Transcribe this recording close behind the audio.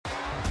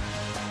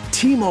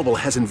T-Mobile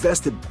has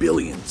invested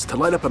billions to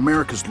light up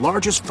America's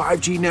largest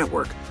 5G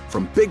network,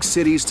 from big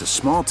cities to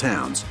small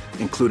towns,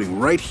 including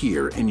right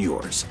here in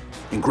yours.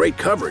 And great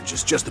coverage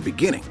is just the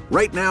beginning.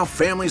 Right now,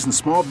 families and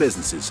small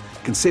businesses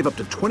can save up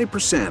to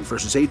 20%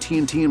 versus AT&T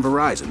and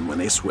Verizon when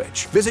they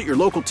switch. Visit your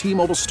local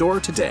T-Mobile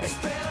store today.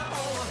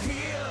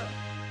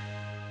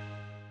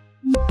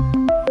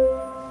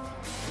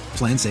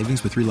 Plan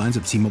savings with 3 lines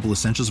of T-Mobile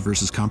Essentials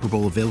versus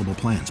comparable available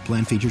plans.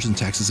 Plan features and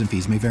taxes and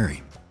fees may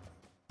vary.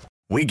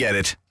 We get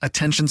it.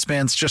 Attention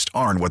spans just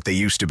aren't what they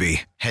used to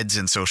be. Heads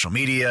in social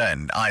media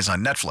and eyes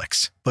on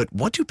Netflix. But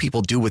what do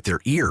people do with their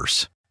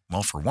ears?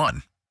 Well, for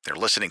one, they're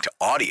listening to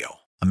audio.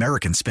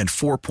 Americans spend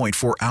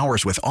 4.4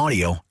 hours with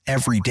audio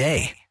every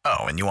day. Oh,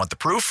 and you want the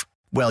proof?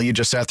 Well, you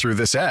just sat through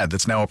this ad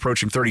that's now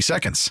approaching 30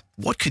 seconds.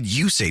 What could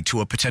you say to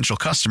a potential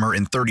customer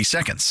in 30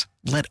 seconds?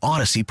 Let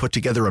Odyssey put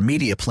together a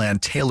media plan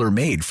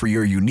tailor-made for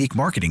your unique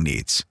marketing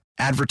needs.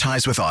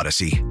 Advertise with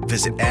Odyssey.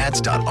 Visit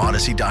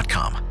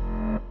ads.odyssey.com.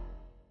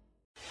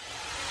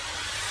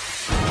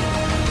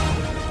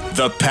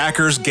 The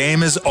Packers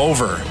game is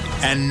over,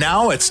 and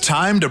now it's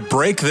time to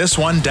break this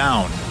one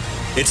down.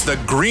 It's the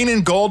Green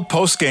and Gold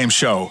postgame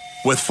show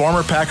with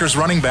former Packers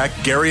running back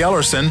Gary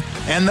Ellerson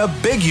and the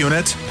big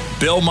unit,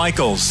 Bill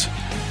Michaels.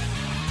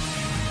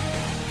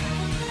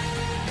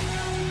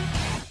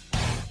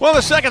 Well,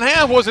 the second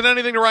half wasn't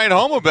anything to write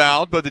home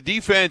about, but the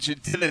defense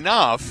did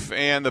enough,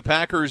 and the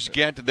Packers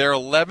get their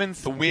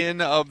 11th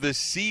win of the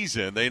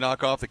season. They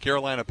knock off the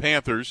Carolina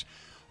Panthers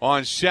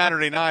on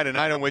Saturday night, a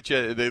night on which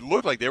they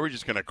looked like they were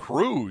just going to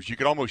cruise. You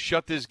could almost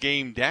shut this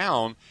game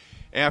down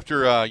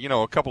after, a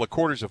couple of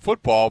quarters of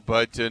football,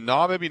 but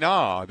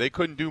they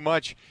couldn't do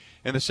much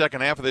in the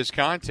second half of this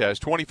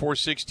contest.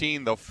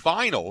 24-16, the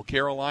final.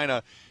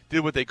 Carolina did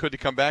what they could to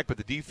come back, but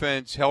the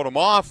defense held them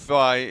off.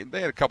 They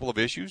had a couple of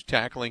issues,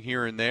 tackling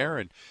here and there,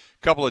 and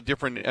a couple of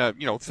different,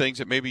 things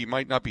that maybe you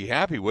might not be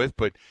happy with,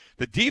 but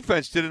the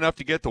defense did enough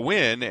to get the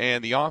win,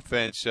 and the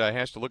offense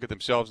has to look at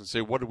themselves and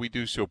say, what did we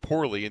do so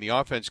poorly? And the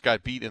offense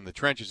got beat in the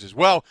trenches as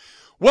well.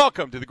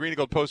 Welcome to the Green and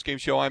Gold postgame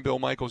show. I'm Bill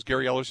Michaels,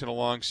 Gary Ellerson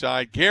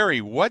alongside.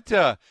 Gary,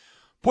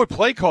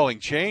 play calling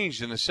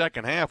changed in the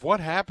second half. What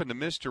happened to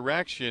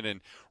misdirection and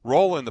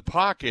rolling the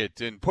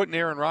pocket and putting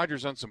Aaron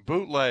Rodgers on some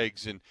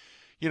bootlegs? And,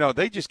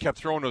 they just kept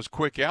throwing those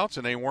quick outs,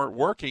 and they weren't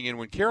working. And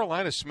when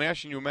Carolina's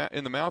smashing you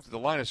in the mouth at the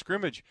line of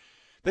scrimmage,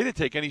 they didn't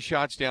take any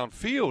shots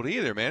downfield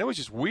either, man. It was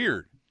just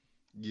weird.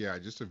 Yeah,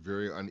 just a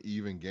very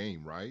uneven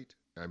game, right?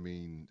 I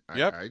mean,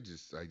 yep. I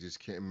just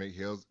can't make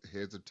heads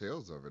or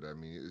tails of it. I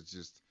mean,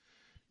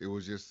 it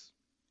was just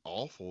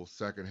awful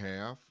second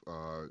half.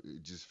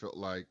 It just felt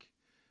like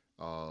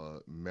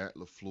Matt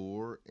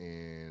LaFleur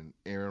and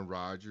Aaron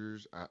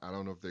Rodgers, I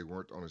don't know if they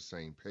weren't on the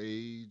same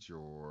page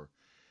or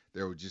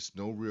there was just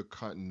no real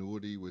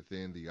continuity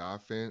within the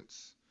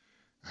offense.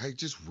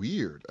 Just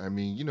weird. I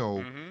mean,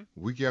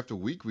 week after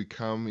week we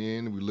come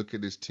in and we look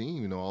at this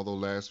team, although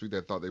last week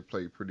I thought they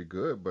played pretty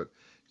good, but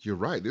you're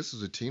right. This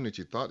was a team that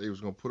you thought they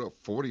was going to put up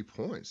 40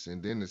 points,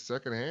 and then the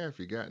second half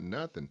you got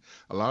nothing.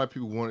 A lot of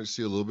people wanted to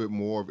see a little bit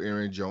more of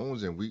Aaron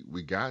Jones, and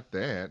we got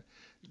that.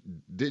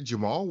 Did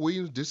Jamal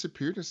Williams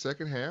disappear in the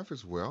second half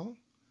as well?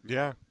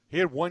 Yeah, he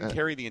had one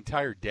carry the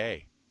entire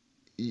day.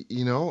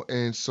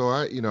 And so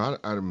I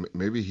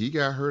maybe he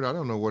got hurt. I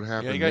don't know what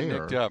happened there. Yeah, he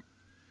got nicked up.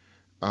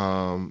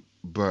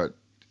 But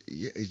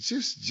yeah, it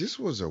just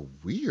was a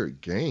weird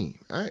game.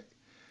 I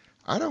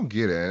don't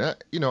get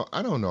it.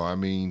 I don't know. I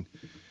mean,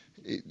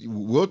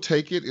 we'll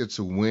take it. It's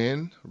a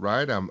win,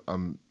 right?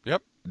 I'm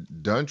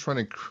done trying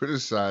to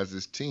criticize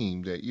this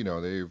team that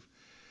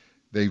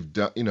they've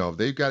done.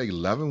 They've got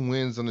 11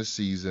 wins on the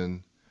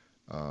season.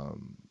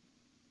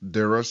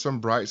 There are some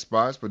bright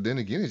spots, but then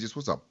again, it just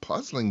was a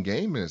puzzling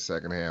game in the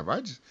second half. I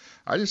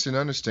just didn't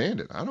understand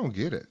it. I don't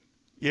get it.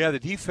 Yeah, the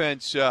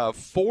defense,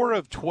 4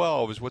 of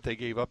 12 is what they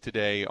gave up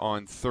today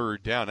on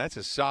third down. That's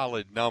a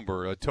solid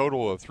number, a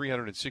total of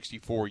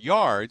 364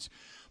 yards,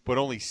 but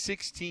only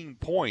 16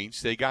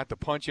 points. They got the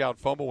punch-out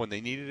fumble when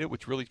they needed it,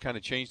 which really kind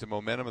of changed the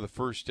momentum of the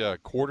first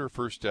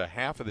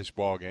half of this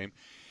ball game.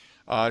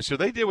 So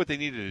they did what they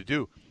needed to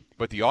do.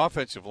 But the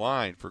offensive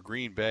line for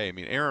Green Bay, I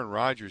mean, Aaron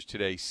Rodgers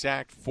today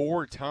sacked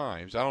 4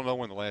 times. I don't know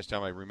when the last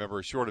time I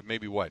remember, short of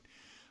maybe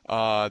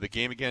the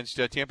game against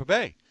Tampa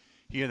Bay.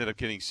 He ended up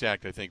getting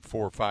sacked, I think,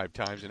 4 or 5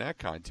 times in that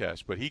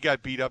contest. But he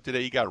got beat up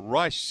today. He got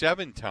rushed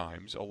 7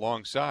 times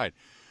alongside.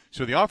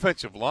 So the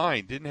offensive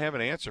line didn't have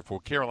an answer for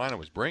what Carolina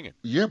was bringing.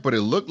 Yeah, but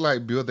it looked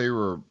like, Bill, they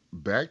were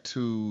back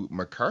to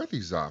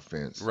McCarthy's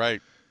offense.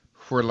 Right.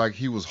 Where,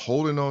 he was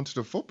holding on to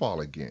the football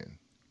again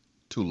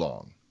too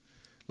long.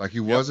 Like he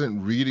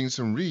wasn't reading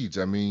some reads.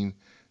 I mean,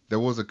 there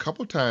was a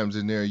couple times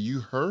in there you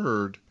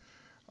heard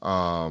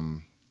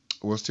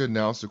what's the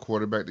announcer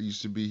quarterback that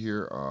used to be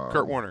here?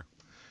 Kurt Warner.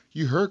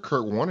 You heard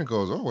Kurt Warner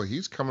goes, well,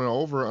 he's coming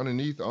over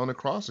underneath on the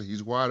crosser.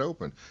 He's wide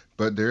open.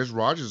 But there's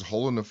Rodgers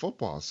holding the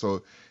football.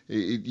 So,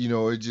 it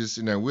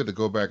just, we'll have to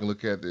go back and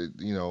look at it,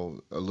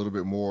 a little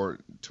bit more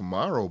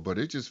tomorrow. But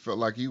it just felt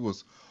like he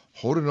was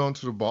holding on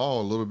to the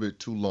ball a little bit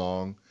too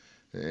long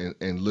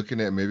and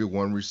looking at maybe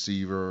one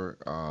receiver.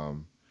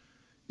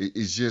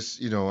 it's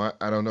just,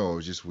 I don't know. It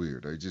was just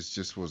weird. It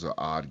just was an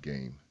odd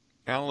game.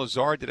 Alan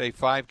Lazard today,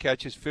 5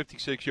 catches,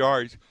 56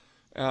 yards.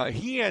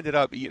 He had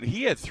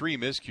 3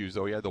 miscues,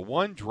 though. He had the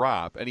one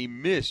drop, and he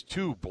missed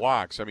 2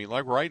 blocks. I mean,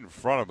 like right in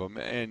front of him,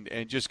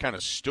 and just kind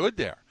of stood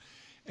there.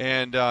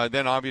 And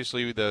then,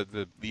 obviously,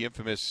 the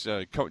infamous,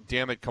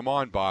 damn it, come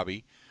on,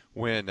 Bobby,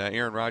 when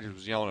Aaron Rodgers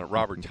was yelling at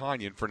Robert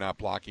Tonyan for not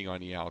blocking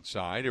on the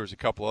outside. There was a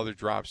couple other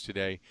drops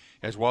today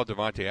as well.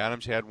 Devontae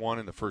Adams had one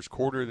in the first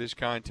quarter of this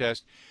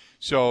contest.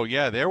 So,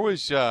 yeah, there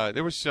was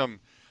some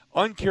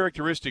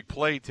uncharacteristic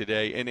play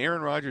today. And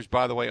Aaron Rodgers,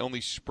 by the way,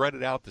 only spread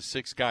it out to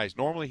 6 guys.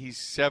 Normally he's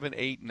 7,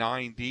 8,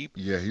 9 deep.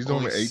 Yeah, he's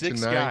only 8 to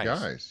 9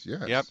 guys.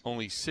 Yes. Yep,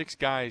 only 6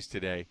 guys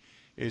today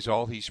is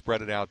all he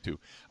spread it out to.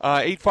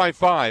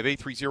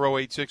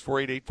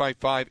 855-830-8648,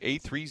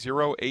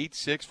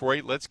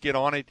 855-830-8648. Let's get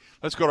on it.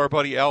 Let's go to our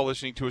buddy Al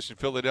listening to us in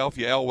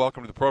Philadelphia. Al,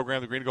 welcome to the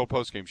program, the Green and Gold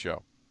Postgame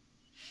Show.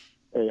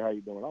 Hey, how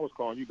you doing? I was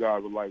calling you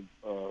guys with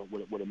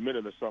with a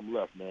minute or something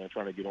left, man,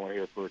 trying to get on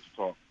here for it to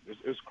talk.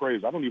 It's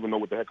crazy. I don't even know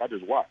what the heck I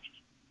just watched.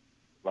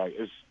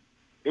 It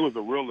was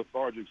a real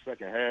lethargic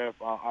second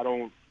half. I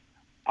don't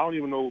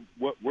even know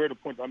where to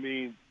point. I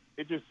mean,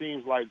 it just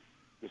seems like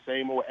the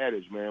same old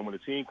adage, man. When the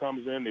team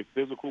comes in, they're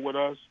physical with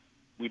us,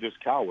 we just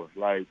cower.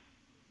 Like,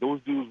 those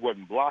dudes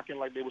wasn't blocking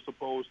like they were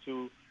supposed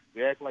to.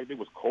 They act like they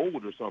was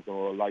cold or something,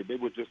 or like they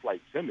were just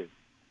like timid,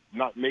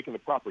 not making the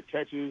proper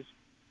catches.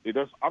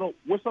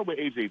 What's up with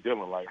A.J.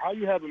 Dillon? Like, how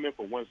you have him in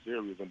for one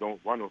series and don't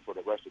run him for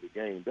the rest of the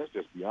game? That's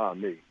just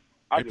beyond me.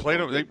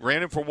 They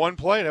ran him for one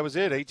play. That was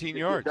it, 18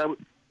 yards.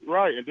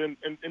 Right, and then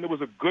and it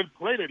was a good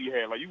play that he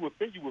had. Like, you would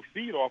think you would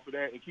feed off of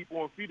that and keep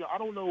on feeding. I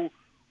don't know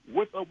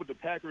what's up with the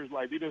Packers.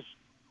 Like, they just,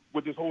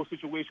 with this whole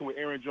situation with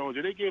Aaron Jones,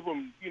 they gave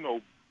him,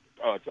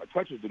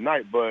 touches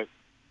tonight. But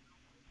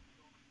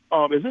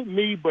is it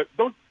me? But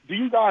do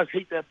you guys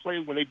hate that play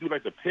when they do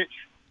like the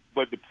pitch?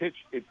 But the pitch,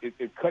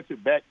 it cuts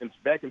it back and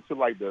back into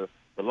like the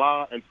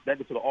line and back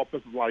into the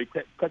offensive line.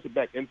 It cuts it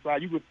back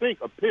inside. You would think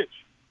a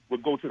pitch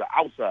would go to the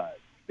outside.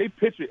 They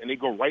pitch it and they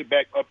go right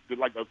back up to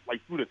like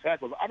through the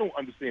tackles. I don't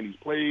understand these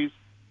plays,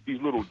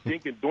 these little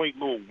dink and doink,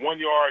 little 1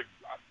 yard.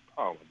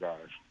 Oh my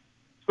gosh!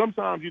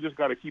 Sometimes you just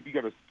gotta keep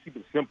it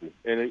simple,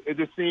 and it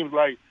just seems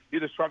like they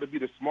just try to be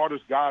the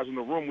smartest guys in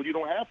the room when you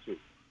don't have to.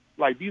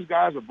 Like, these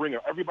guys are bringing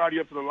everybody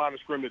up to the line of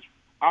scrimmage.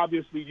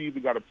 Obviously, you either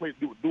got to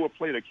do a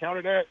play to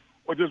counter that,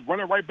 or just run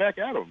it right back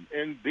at them,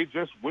 and they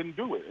just wouldn't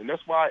do it. And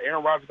that's why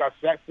Aaron Rodgers got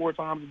sacked 4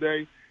 times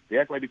today. They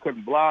act like they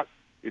couldn't block.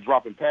 They're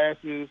dropping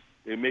passes.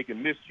 They're making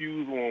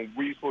miscues on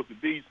where you're supposed to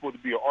be. You're supposed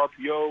to be an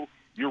RPO.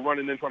 You're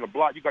running in trying to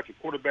block. You got your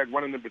quarterback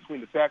running in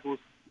between the tackles.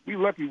 We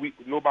lucky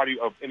nobody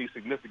of any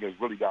significance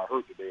really got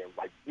hurt today and,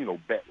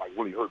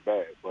 really hurt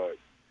bad. But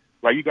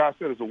like you guys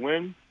said, it's a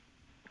win.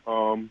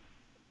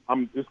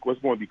 It's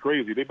going to be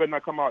crazy. They better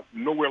not come out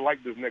nowhere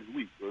like this next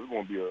week. So it's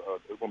going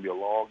to be a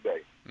long day.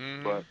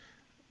 Mm-hmm. But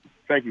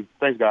thank you.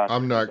 Thanks, guys.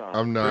 I'm not,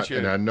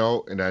 and I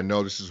know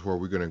this is where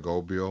we're going to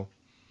go, Bill.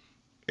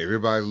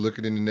 Everybody's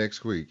looking in the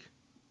next week,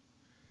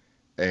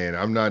 and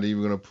I'm not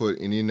even going to put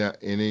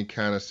any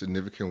kind of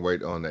significant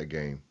weight on that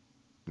game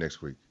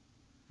next week.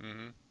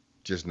 Mm-hmm.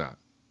 Just not.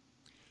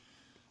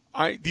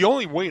 The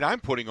only weight I'm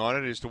putting on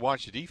it is to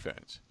watch the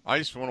defense. I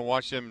just want to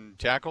watch them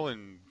tackle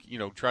and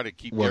try to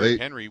keep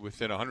Derrick Henry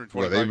within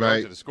 125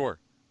 yards of the score.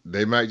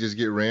 They might just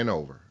get ran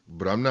over,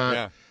 but I'm not.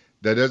 Yeah.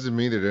 That doesn't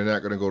mean that they're not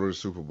going to go to the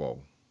Super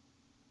Bowl.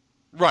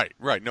 Right.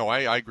 No,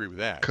 I agree with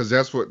that. Because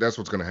that's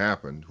what's going to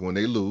happen when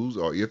they lose,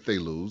 or if they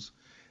lose,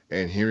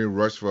 and Henry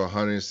rushed for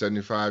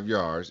 175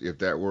 yards. If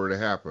that were to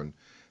happen,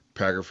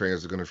 Packer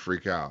fans are going to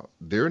freak out.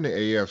 They're in the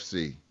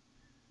AFC.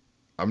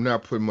 I'm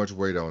not putting much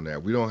weight on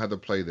that. We don't have to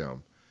play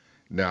them.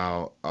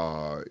 Now,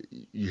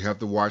 you have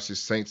to watch the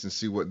Saints and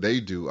see what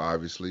they do,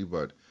 obviously,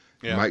 but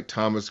Mike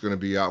Thomas is going to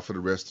be out for the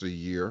rest of the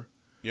year.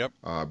 Yep.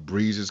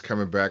 Breeze is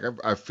coming back.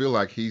 I feel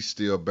like he's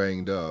still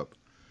banged up,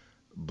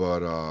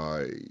 but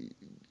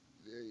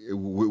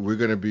we're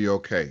going to be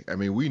okay. I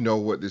mean, we know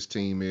what this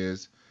team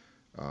is.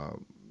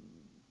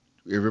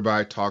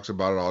 Everybody talks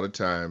about it all the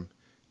time.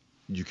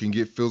 You can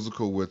get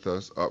physical with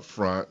us up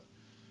front.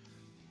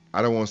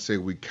 I don't want to say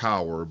we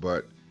cower,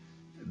 but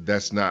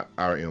that's not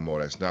our MO.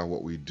 That's not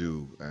what we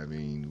do. I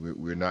mean,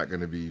 we're not going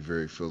to be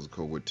very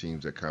physical with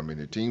teams that come in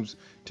here. Teams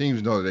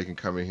know that they can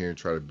come in here and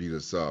try to beat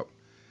us up,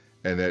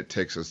 and that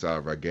takes us out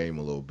of our game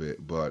a little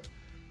bit. But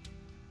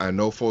I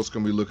know folks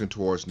going to be looking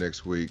towards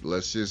next week.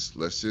 Let's just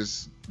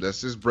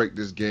break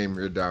this game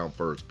here down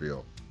first,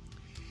 Bill.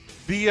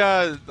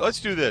 Let's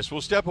do this.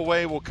 We'll step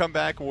away. We'll come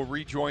back and we'll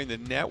rejoin the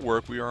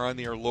network. We are on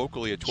the air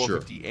locally at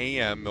 12:50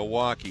 a.m.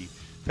 Milwaukee.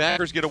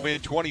 Packers get a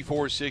win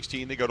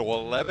 24-16. They go to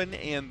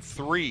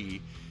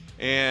 11-3.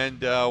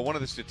 And one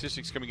of the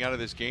statistics coming out of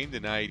this game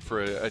tonight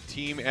for a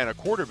team and a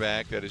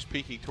quarterback that is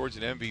peaking towards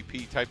an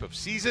MVP type of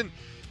season,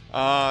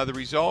 the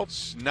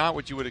results, not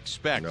what you would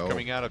expect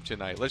coming out of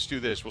tonight. Let's do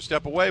this. We'll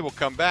step away. We'll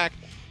come back,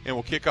 and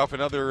we'll kick off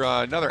another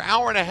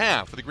hour and a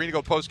half for the Green and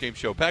Gold postgame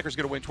show. Packers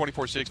get a win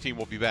 24-16.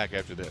 We'll be back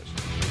after this.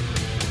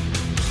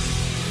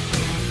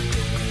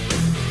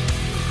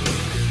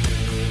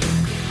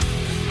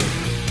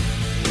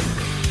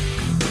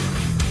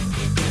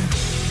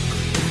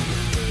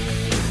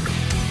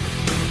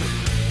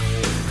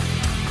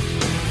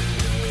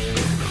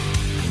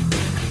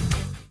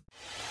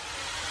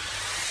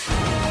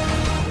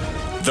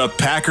 The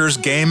Packers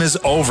game is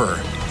over,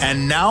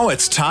 and now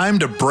it's time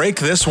to break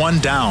this one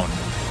down.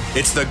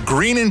 It's the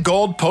Green and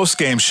Gold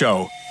postgame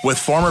show with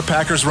former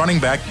Packers running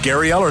back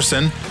Gary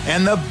Ellerson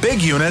and the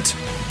big unit,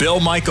 Bill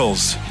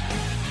Michaels.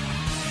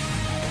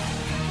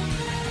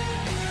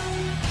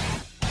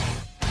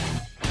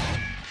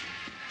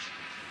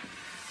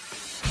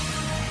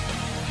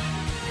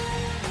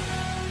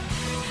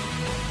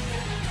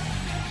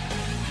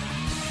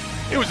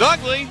 It was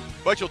ugly,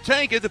 but you'll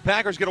take it. The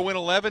Packers get a win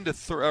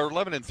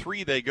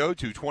 11-3. They go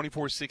to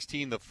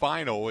 24-16. The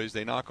final as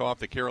they knock off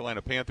the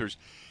Carolina Panthers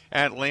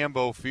at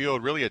Lambeau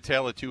Field. Really a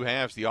tale of two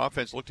halves. The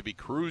offense looked to be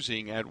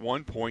cruising at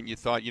one point. You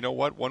thought, you know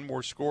what, one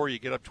more score, you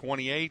get up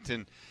 28,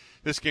 and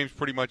this game's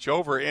pretty much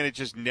over. And it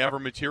just never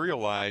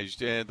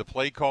materialized. And the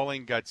play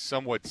calling got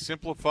somewhat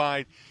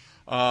simplified.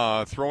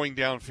 Throwing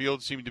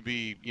downfield seemed to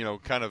be,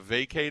 kind of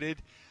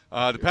vacated.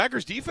 The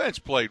Packers defense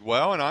played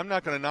well, and I'm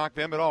not going to knock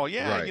them at all.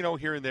 Yeah, right.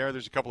 Here and there,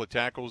 there's a couple of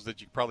tackles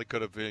that you probably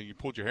could have you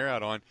pulled your hair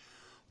out on.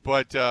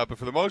 But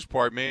for the most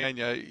part,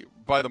 man,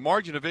 by the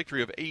margin of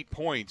victory of 8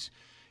 points,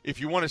 if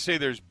you want to say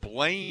there's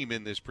blame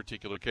in this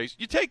particular case,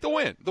 you take the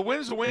win. The win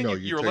is the win. No,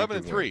 You're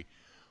 11-3.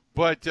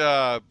 But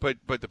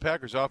the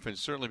Packers offense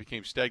certainly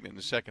became stagnant in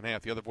the second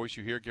half. The other voice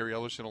you hear, Gary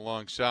Ellerson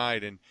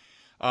alongside, and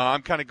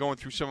I'm kind of going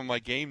through some of my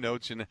game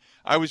notes, and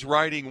I was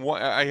writing.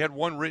 I had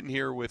one written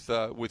here with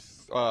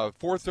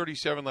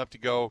 4:37 left to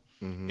go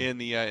in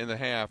the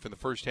half. In the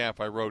first half,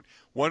 I wrote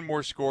one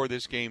more score,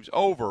 this game's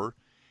over,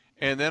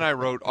 and then I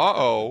wrote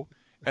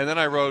and then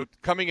I wrote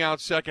coming out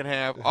second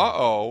half,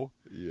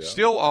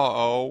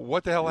 still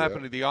what the hell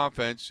happened to the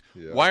offense?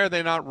 Yeah. Why are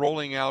they not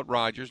rolling out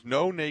Rodgers?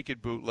 No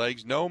naked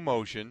bootlegs, no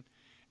motion,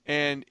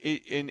 and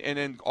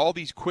then all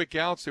these quick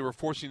outs they were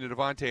forcing to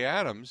Devontae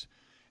Adams.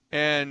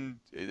 And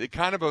it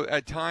kind of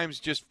at times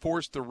just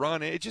forced the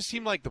run. It just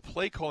seemed like the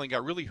play calling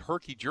got really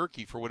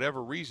herky-jerky for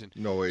whatever reason.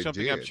 No, it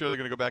Something did. I'm sure they're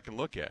going to go back and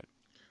look at.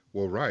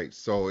 Well, right.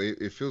 So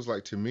it feels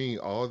like to me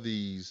all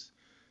these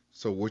 –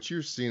 so what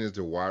you're seeing is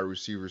the wide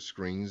receiver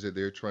screens that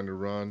they're trying to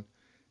run,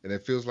 and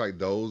it feels like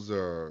those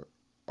are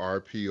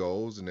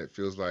RPOs, and it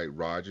feels like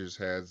Rodgers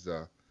has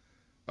the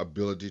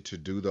ability to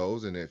do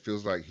those, and it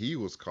feels like he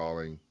was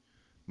calling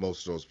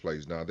most of those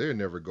plays. Now, they'll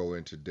never go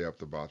into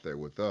depth about that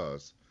with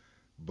us.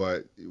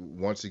 But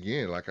once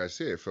again, like I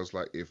said, it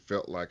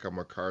felt like a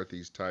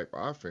McCarthy's type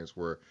offense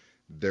where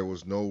there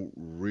was no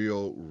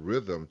real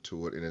rhythm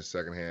to it in the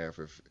second half.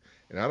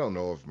 And I don't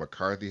know if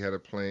McCarthy had a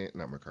plan,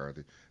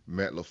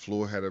 Matt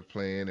LaFleur had a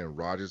plan, and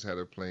Rodgers had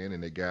a plan,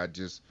 and they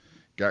just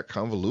got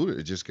convoluted.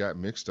 It just got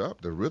mixed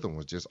up. The rhythm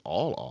was just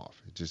all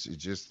off. It just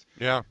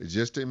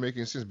didn't make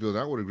any sense. Bill,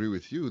 I would agree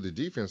with you. The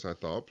defense, I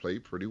thought,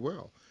 played pretty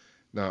well.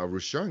 Now,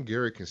 Rashawn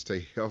Gary can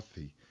stay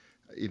healthy.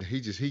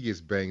 He gets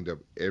banged up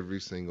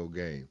every single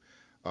game.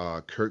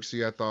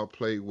 Kirksey, I thought,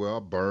 played well.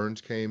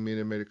 Burns came in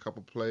and made a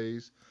couple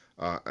plays.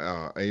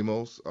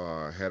 Amos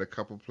had a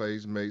couple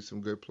plays, made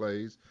some good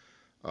plays.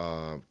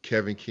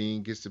 Kevin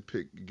King gets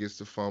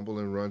the fumble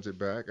and runs it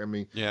back.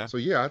 So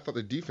I thought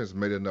the defense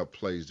made enough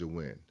plays to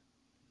win.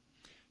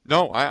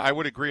 No, I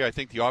would agree. I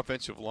think the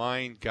offensive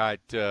line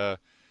got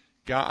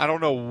I don't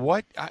know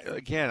what. I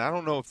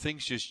don't know if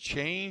things just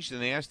changed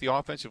and they asked the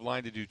offensive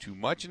line to do too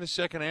much in the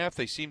second half.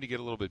 They seemed to get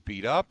a little bit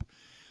beat up.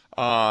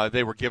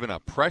 They were giving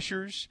up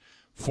pressures,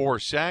 4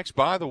 sacks.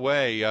 By the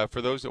way,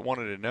 for those that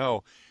wanted to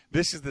know,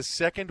 this is the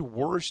second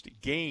worst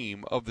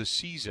game of the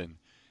season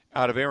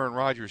out of Aaron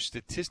Rodgers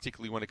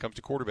statistically when it comes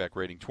to quarterback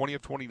rating. 20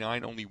 of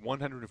 29, only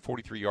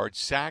 143 yards,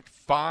 sacked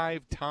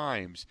 5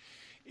 times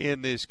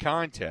in this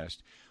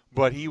contest.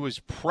 But he was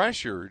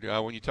pressured,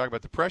 when you talk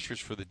about the pressures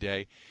for the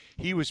day,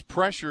 he was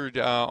pressured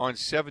on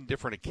 7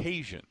 different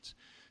occasions.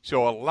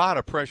 So a lot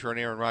of pressure on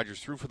Aaron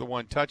Rodgers. Threw for the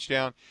 1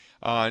 touchdown,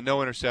 no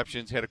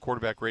interceptions, had a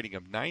quarterback rating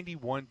of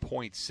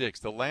 91.6.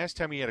 The last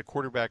time he had a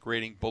quarterback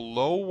rating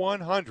below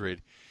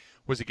 100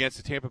 was against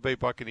the Tampa Bay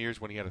Buccaneers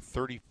when he had a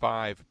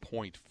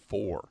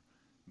 35.4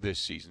 this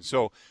season.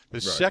 So the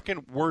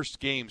second worst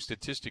game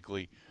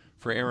statistically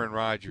for Aaron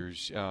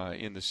Rodgers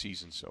in the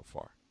season so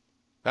far.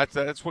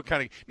 That's what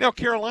kind of – now,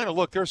 Carolina,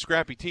 look, they're a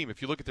scrappy team.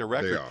 If you look at their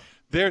record,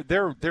 they're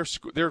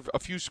a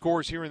few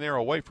scores here and there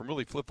away from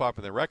really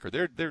flip-flopping their record.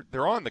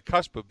 They're on the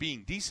cusp of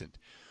being decent.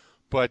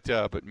 But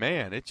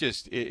man,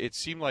 it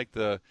seemed like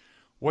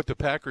what the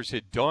Packers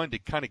had done to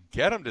kind of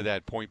get them to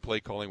that point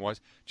play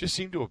calling-wise just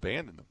seemed to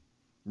abandon them.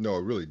 No,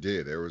 it really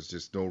did. There was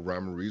just no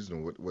rhyme or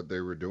reason what they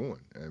were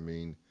doing.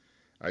 It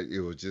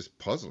was just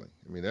puzzling.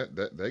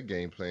 That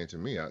game plan to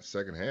me,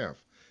 second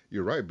half,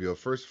 you're right, Bill.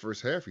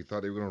 First half, you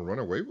thought they were going to run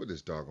away with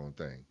this doggone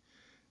thing.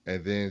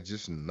 And then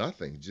just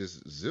nothing,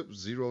 just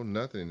 0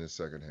 nothing in the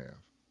second half.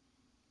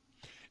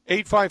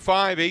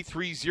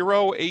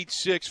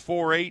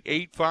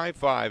 855-830-8648,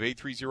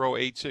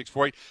 855-830-8648.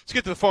 Let's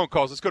get to the phone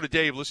calls. Let's go to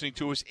Dave listening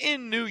to us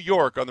in New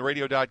York on the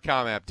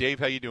radio.com app. Dave,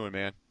 how you doing,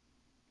 man?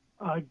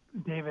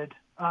 David,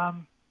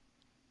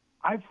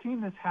 I've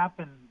seen this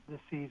happen this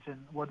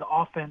season where the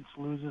offense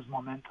loses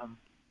momentum.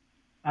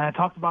 And I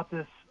talked about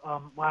this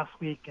last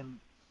week, and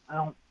I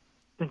don't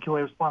think you'll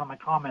respond to my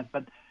comment,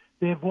 but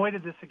They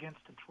avoided this against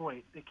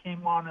Detroit. They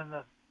came on in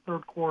the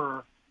third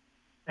quarter,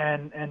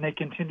 and they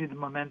continued the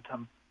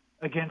momentum.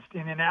 Against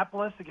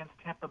Indianapolis, against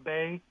Tampa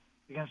Bay,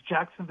 against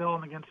Jacksonville,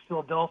 and against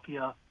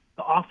Philadelphia,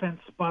 the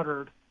offense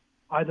sputtered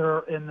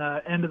either in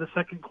the end of the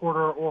second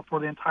quarter or for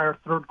the entire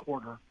third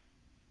quarter.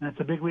 And it's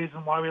a big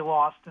reason why we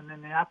lost in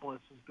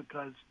Indianapolis is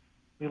because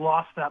we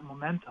lost that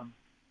momentum.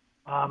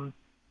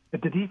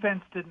 If the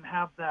defense didn't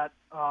have that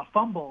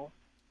fumble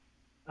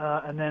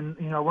and then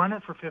run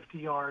it for 50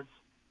 yards,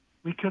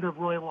 we could have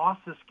really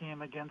lost this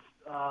game against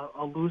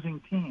a losing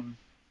team.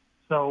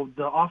 So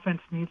the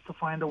offense needs to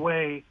find a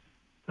way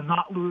to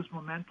not lose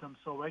momentum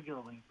so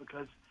regularly,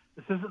 because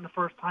this isn't the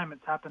first time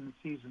it's happened this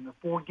season. There are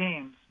 4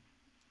 games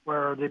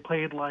where they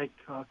played like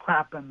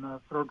crap in the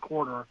third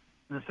quarter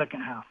in the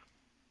second half.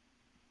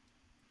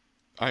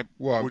 I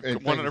would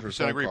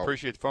 100% agree.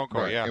 Appreciate the phone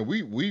call. Right. Yeah, and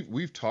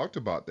we've talked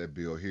about that,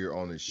 Bill, here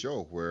on this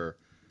show where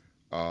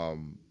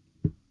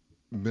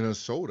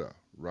Minnesota,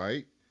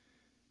 right?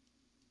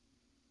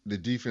 The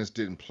defense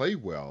didn't play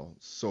well,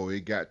 so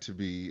it got to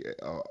be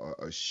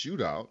a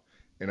shootout,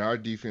 and our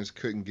defense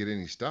couldn't get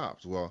any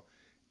stops. Well,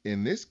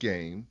 in this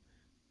game,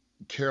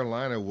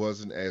 Carolina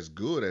wasn't as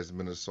good as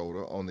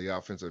Minnesota on the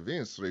offensive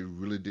end, so they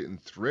really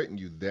didn't threaten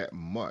you that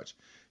much.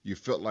 You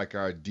felt like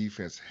our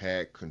defense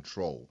had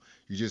control.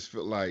 You just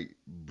felt like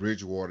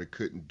Bridgewater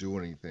couldn't do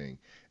anything.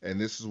 And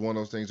this is one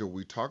of those things that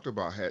we talked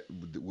about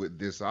with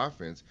this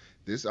offense.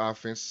 This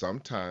offense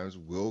sometimes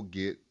will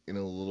get in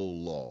a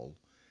little lull,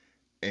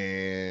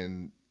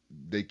 and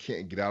they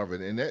can't get out of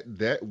it. And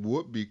that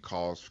would be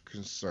cause for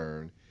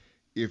concern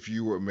if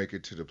you were to make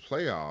it to the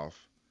playoff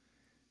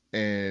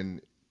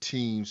and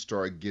teams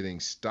start getting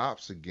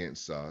stops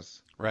against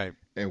us, right?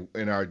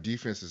 And our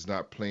defense is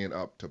not playing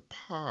up to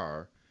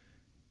par,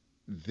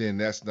 then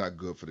that's not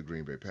good for the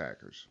Green Bay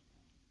Packers.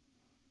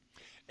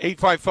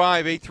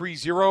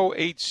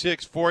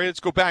 855-830-8640. Let's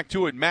go back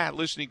to it. Matt,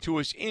 listening to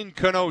us in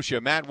Kenosha.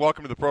 Matt,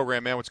 welcome to the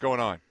program, man. What's going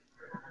on?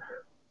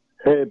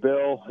 Hey,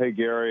 Bill. Hey,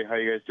 Gary. How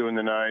you guys doing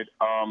tonight?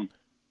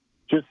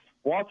 Just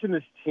watching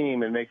this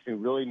team, it makes me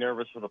really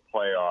nervous for the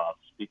playoffs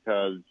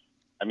because,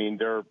 I mean,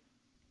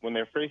 when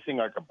they're facing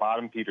like a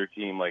bottom feeder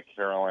team like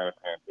Carolina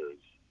Panthers,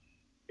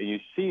 and you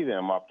see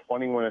them up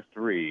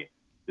 21-3,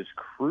 just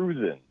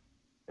cruising,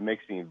 it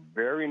makes me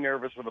very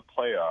nervous for the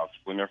playoffs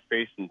when they're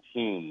facing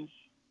teams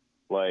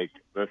like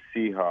the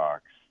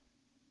Seahawks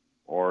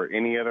or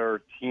any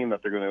other team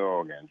that they're going to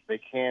go against. They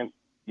can't,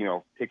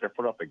 take their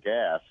foot off the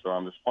gas. So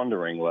I'm just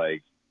wondering,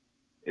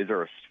 is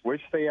there a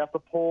switch they have to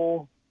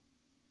pull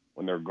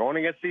when they're going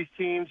against these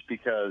teams?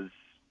 Because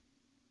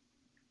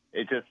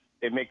it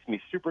makes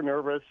me super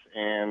nervous.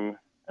 And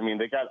I mean,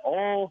 they have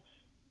all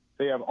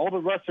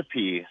the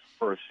recipe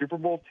for a Super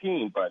Bowl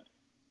team, but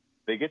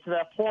they get to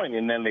that point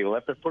and then they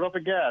let their foot off the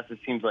gas. It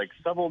seems like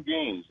several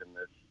games in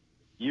this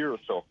year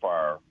so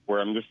far where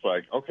I'm just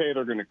like, okay,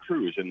 they're going to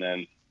cruise, and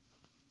then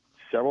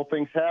several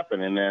things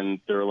happen, and then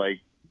they're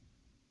like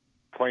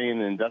playing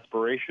in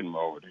desperation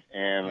mode,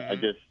 and I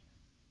just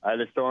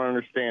don't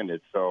understand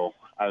it. So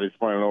I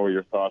just want to know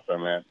your thoughts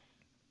on that.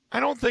 I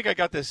don't think I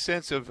got the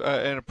sense of,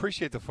 and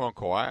appreciate the phone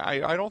call,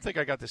 I don't think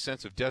I got the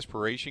sense of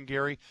desperation,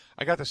 Gary.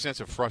 I got the sense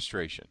of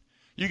frustration.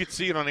 You could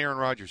see it on Aaron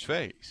Rodgers'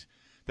 face,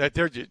 that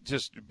they're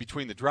just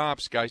between the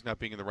drops, guys not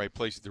being in the right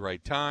place at the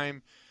right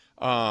time.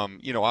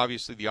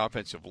 Obviously the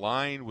offensive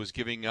line was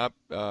giving up,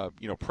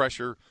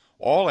 pressure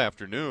all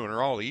afternoon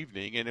or all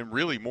evening, and then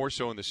really more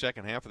so in the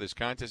second half of this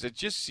contest. It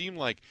just seemed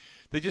like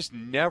they just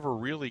never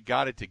really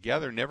got it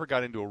together, never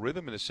got into a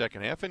rhythm in the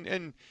second half.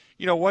 And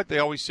you know what? They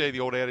always say, the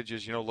old adage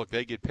is, look,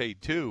 they get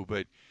paid too.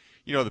 But,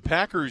 the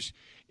Packers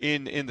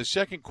in the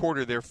second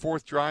quarter, their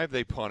fourth drive,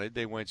 they punted.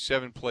 They went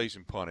 7 plays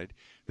and punted,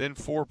 then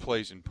 4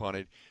 plays and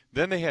punted.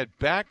 Then they had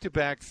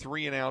back-to-back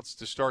 3-and-outs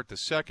to start the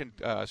second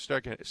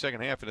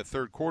half in the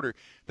third quarter,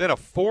 then a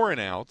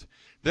 4-and-out,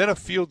 then a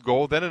field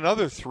goal, then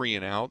another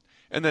 3-and-out,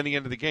 and then the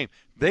end of the game.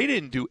 They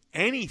didn't do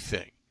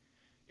anything.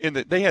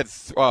 They had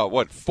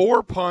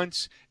 4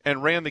 punts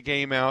and ran the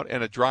game out,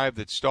 and a drive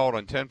that stalled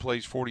on 10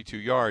 plays, 42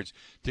 yards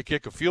to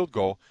kick a field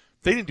goal.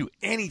 They didn't do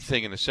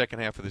anything in the second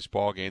half of this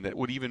ballgame that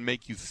would even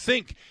make you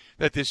think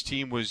that this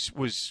team was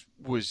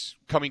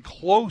coming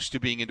close to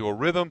being into a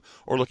rhythm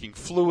or looking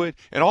fluid,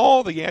 and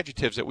all the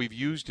adjectives that we've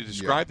used to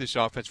describe this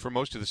offense for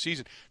most of the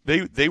season.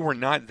 They were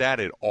not that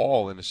at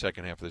all in the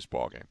second half of this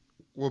ballgame.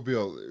 Well,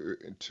 Bill,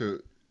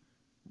 to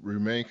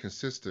remain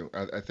consistent,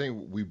 I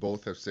think we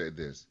both have said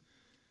this.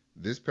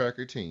 This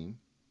Packer team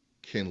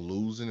can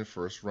lose in the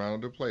first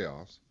round of the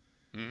playoffs.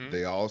 Mm-hmm.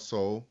 They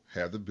also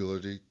have the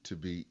ability to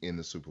be in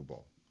the Super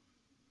Bowl.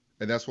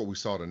 And that's what we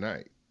saw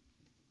tonight.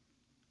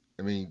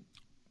 I mean,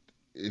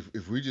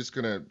 if we're just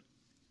going to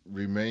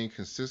remain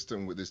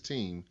consistent with this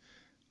team,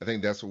 I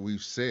think that's what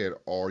we've said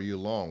all year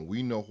long.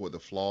 We know what the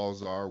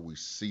flaws are. We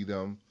see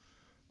them.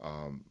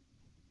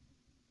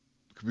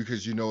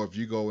 Because, if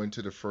you go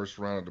into the first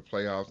round of the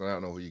playoffs, and I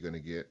don't know who you're going to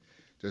get,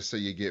 just say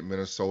you get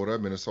Minnesota.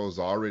 Minnesota's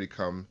already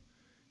come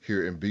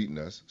here and beaten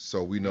us,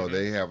 so we know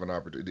they have an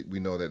opportunity. We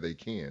know that they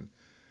can.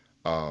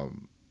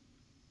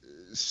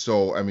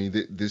 So I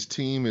mean, this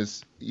team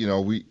is,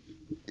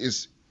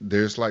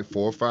 there's like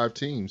 4 or 5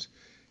 teams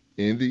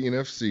in the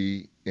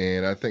NFC,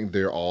 and I think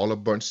they're all a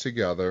bunch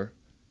together,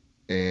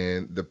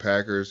 and the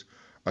Packers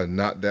are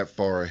not that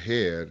far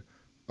ahead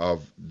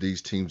of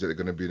these teams that are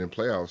going to be in the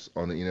playoffs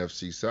on the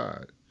NFC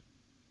side.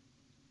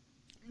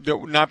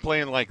 They're not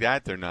playing like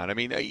that. They're not. I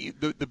mean,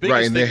 the biggest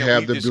right, and thing they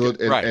have the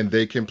ability, and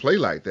they can play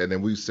like that.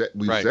 And we've said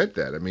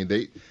that. I mean,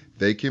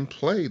 they can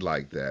play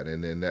like that,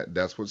 and then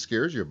that's what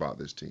scares you about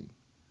this team.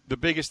 The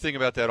biggest thing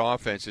about that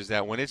offense is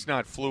that when it's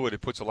not fluid,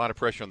 it puts a lot of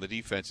pressure on the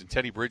defense. And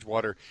Teddy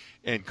Bridgewater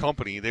and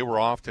company, they were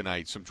off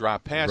tonight. Some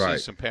drop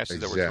passes, some passes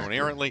that were thrown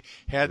errantly.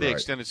 Had they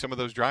extended some of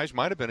those drives,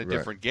 might have been a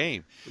different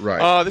game.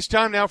 Right. This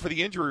time now for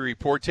the injury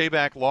report.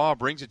 Tayback Law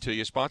brings it to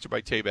you, sponsored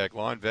by Tayback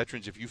Law. And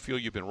veterans, if you feel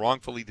you've been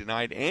wrongfully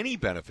denied any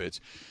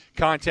benefits,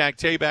 contact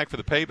Tayback for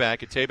the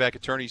payback at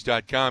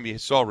taybackattorneys.com. You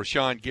saw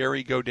Rashawn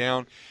Gary go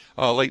down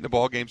late in the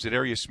ball game.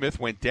 Zadarius Smith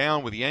went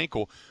down with the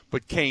ankle,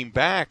 but came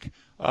back.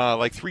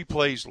 Like 3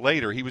 plays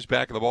later, he was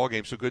back in the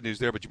ballgame, so good news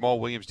there. But Jamal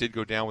Williams did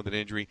go down with an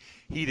injury.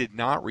 He did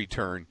not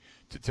return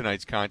to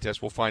tonight's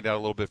contest. We'll find out a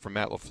little bit from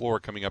Matt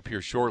LaFleur coming up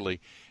here shortly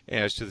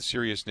as to the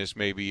seriousness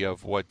maybe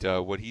of what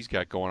he's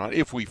got going on,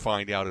 if we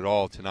find out at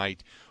all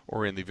tonight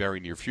or in the very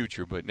near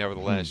future. But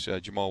nevertheless,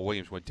 Jamal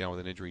Williams went down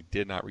with an injury,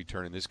 did not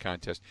return in this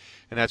contest.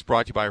 And that's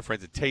brought to you by our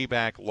friends at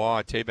Tayback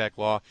Law. Tayback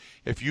Law,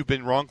 if you've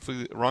been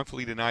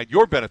wrongfully denied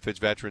your benefits,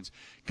 veterans,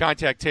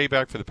 contact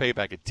Tayback for the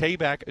payback at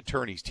Tayback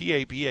Attorneys,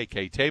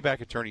 T-A-B-A-K,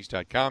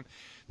 taybackattorneys.com.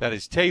 That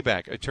is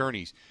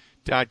taybackattorneys.com.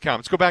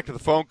 Let's go back to the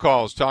phone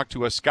calls. Talk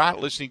to Scott,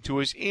 listening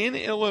to us in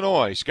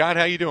Illinois. Scott,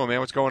 how you doing,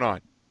 man? What's going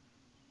on?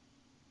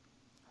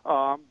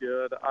 I'm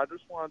good. I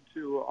just wanted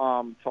to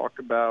talk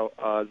about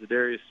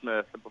Zadarius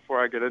Smith. And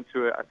before I get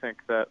into it, I think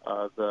that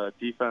the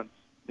defense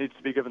needs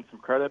to be given some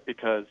credit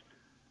because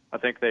I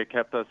think they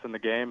kept us in the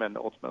game and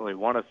ultimately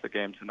won us the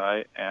game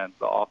tonight, and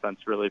the offense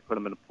really put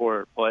them in a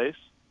poor place.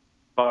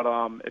 But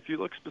if you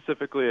look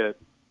specifically at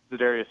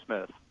Zadarius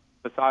Smith,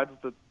 besides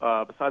the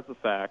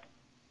sack,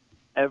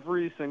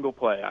 every single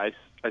play, I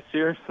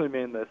seriously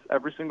mean this,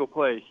 every single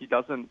play, he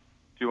doesn't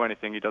do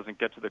anything. He doesn't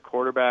get to the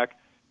quarterback.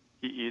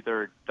 He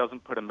either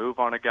doesn't put a move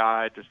on a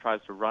guy, just tries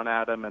to run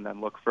at him and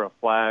then look for a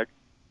flag.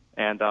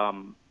 And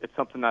it's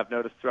something I've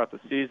noticed throughout the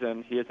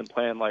season. He isn't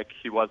playing like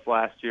he was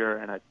last year,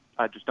 and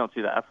I just don't see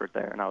the effort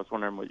there. And I was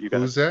wondering what you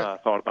guys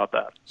thought about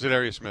that.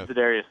 Zadarius Smith.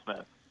 Zadarius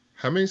Smith.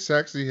 How many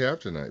sacks did he have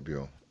tonight,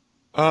 Bill?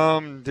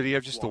 Did he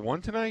have just the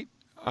one tonight?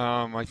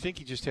 I think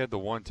he just had the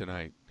one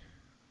tonight.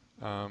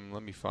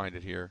 Let me find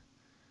it here.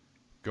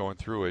 Going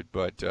through it,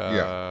 but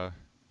I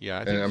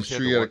think and I'm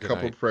sure he had a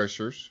couple of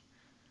pressures.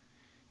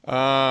 He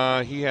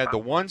had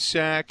the one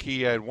sack.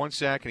 He had one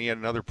sack, and he had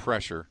another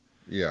pressure.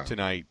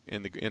 Tonight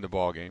in the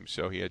ball game.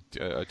 So he had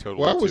a total.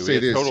 Well, of I would two. say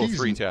this: total of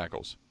 3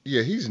 tackles.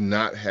 Yeah, he's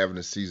not having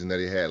the season that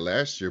he had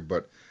last year.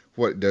 But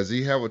what does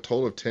he have a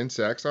total of 10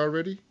 sacks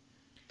already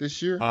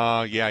this year?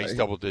 Yeah, he's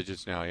double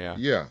digits now.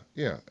 Yeah.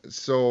 Yeah.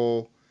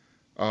 So,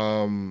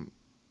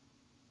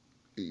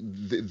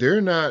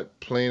 they're not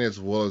playing as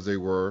well as they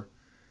were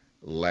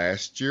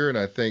last year, and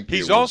I think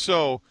he's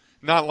also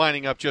not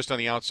lining up just on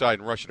the outside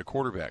and rushing a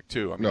quarterback,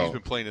 too. I mean, he's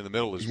been playing in the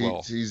middle as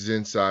well. He's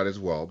inside as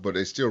well, but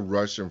they still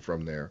rush him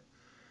from there.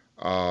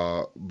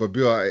 But,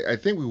 Bill, I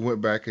think we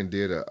went back and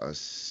did a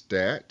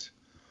stat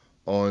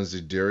on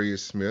Zadarius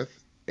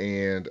Smith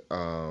and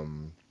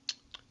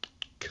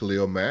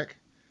Khalil Mack.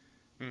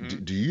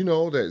 Mm-hmm. Do you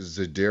know that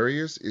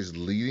Zadarius is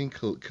leading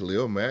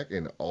Khalil Mack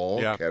in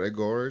all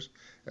categories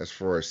as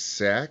far as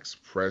sacks,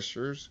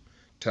 pressures,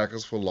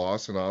 tackles for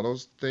loss, and all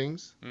those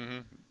things? Mm-hmm.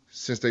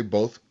 Since they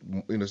both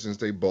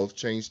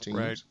changed teams,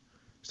 right.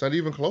 It's not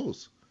even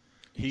close.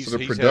 He's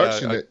been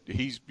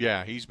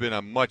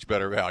a much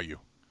better value.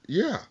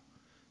 Yeah.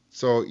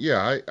 So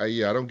I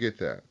don't get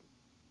that.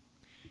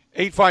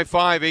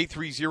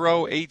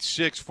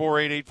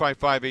 855-830-8648,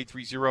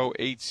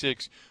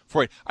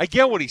 855-830-8648. I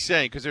get what he's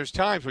saying, because there's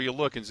times where you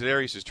look and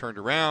Zadarius is turned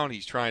around.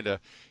 He's trying to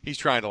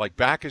like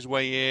back his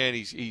way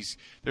in.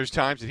 There's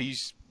times that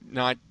he's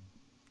not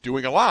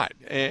doing a lot,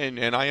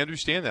 and I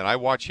understand that. I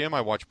watch him.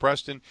 I watch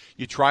Preston.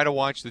 You try to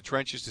watch the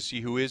trenches to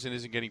see who is and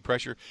isn't getting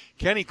pressure.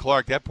 Kenny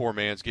Clark, that poor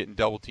man's getting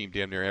double-teamed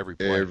damn near every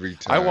play. Every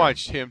time. I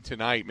watched him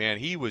tonight, man.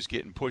 He was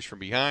getting pushed from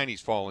behind.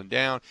 He's falling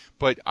down.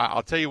 But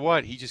I'll tell you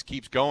what, he just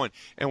keeps going.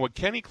 And what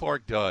Kenny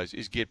Clark does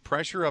is get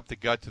pressure up the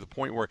gut to the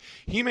point where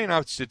he may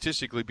not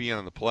statistically be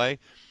on the play,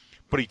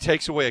 but he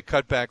takes away a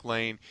cutback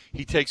lane.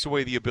 He takes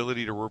away the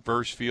ability to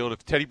reverse field.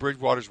 If Teddy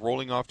Bridgewater's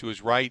rolling off to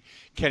his right,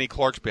 Kenny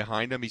Clark's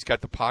behind him. He's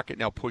got the pocket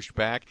now pushed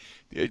back.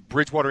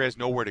 Bridgewater has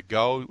nowhere to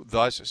go,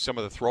 thus some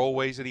of the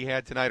throwaways that he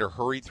had tonight or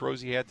hurried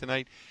throws he had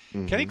tonight.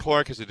 Mm-hmm. Kenny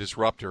Clark is a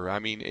disruptor. I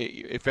mean,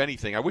 if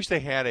anything, I wish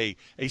they had a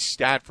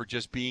stat for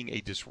just being a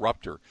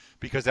disruptor,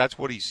 because that's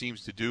what he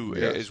seems to do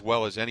as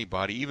well as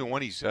anybody, even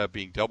when he's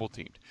being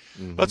double-teamed.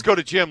 Mm-hmm. Let's go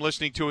to Jim,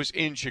 listening to us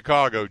in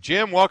Chicago.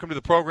 Jim, welcome to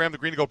the program, the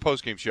Green and Gold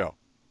Postgame Show.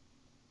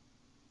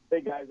 Hey,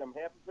 guys, I'm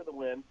happy for the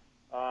win.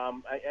 I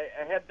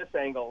had this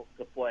angle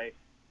to play.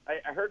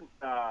 I heard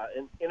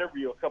an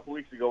interview a couple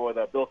weeks ago with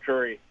Bill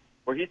Curry,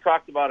 where he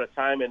talked about a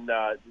time in,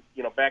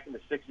 back in the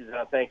 60s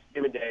on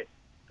Thanksgiving Day,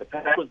 the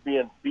Pack was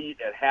being beat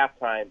at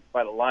halftime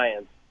by the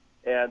Lions,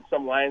 and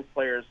some Lions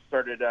players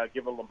started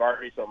giving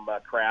Lombardi some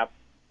crap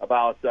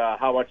about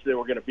how much they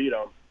were going to beat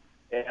him,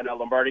 and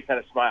Lombardi kind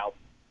of smiled.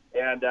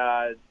 And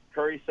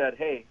Curry said,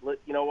 hey,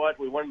 you know what?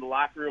 We went in the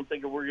locker room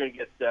thinking we were going to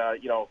get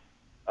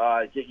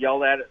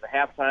yelled at the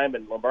halftime,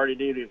 and Lombardi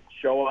didn't even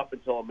show up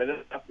until a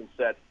minute left and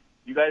said,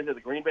 you guys are the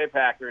Green Bay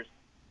Packers.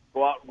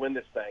 Go out and win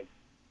this thing.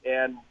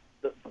 And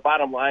the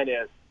bottom line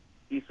is,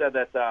 he said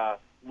that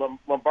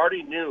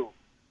Lombardi knew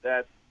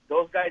that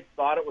those guys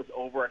thought it was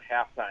over at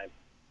halftime,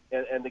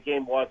 and the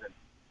game wasn't.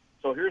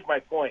 So here's my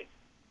point.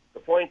 The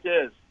point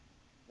is,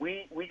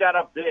 we got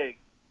up big.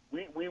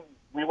 We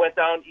went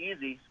down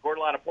easy, scored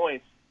a lot of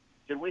points.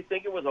 Did we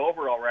think it was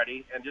over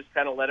already and just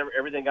kind of let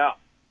everything up?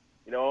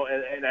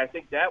 And I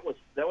think that was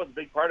a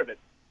big part of it,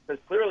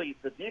 because clearly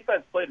the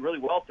defense played really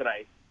well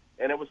tonight,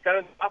 and it was kind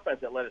of the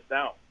offense that let us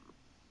down.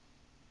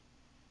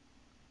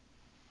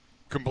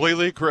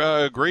 Completely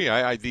agree.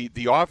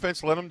 The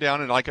offense let them down,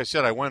 and like I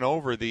said, I went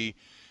over the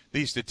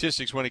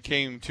statistics when it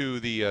came to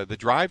the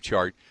drive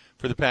chart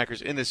for the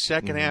Packers. In the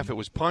second half, it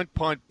was punt,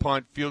 punt,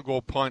 punt, field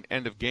goal, punt,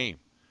 end of game.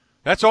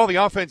 That's all the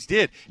offense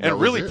did.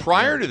 And really,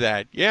 prior to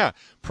that,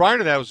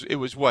 it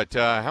was what?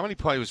 How many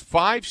plays? It was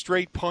 5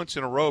 straight punts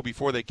in a row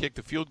before they kicked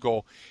the field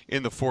goal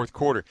in the fourth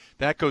quarter.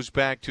 That goes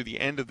back to the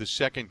end of the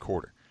second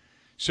quarter.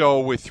 So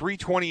with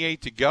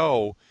 3:28 to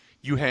go,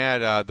 you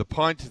had the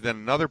punt, then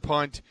another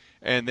punt,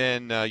 and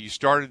then you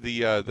started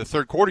the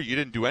third quarter. You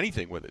didn't do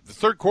anything with it. The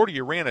third quarter,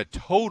 you ran a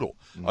total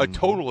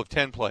of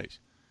 10 plays.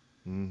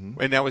 And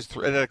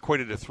that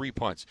equated to 3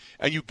 punts.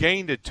 And you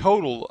gained a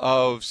total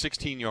of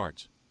 16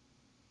 yards.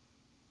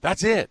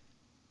 That's it.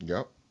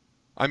 Yep.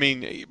 I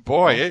mean,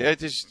 boy,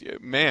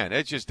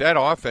 that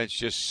offense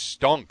just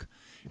stunk.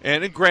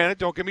 And granted,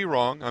 don't get me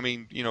wrong. I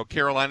mean,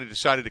 Carolina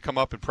decided to come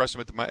up and press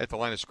them at the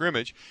line of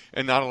scrimmage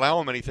and not allow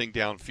them anything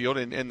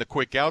downfield. And the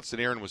quick outs that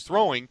Aaron was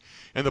throwing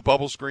and the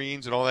bubble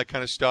screens and all that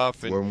kind of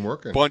stuff and wasn't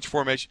working. Bunch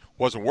formation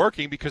wasn't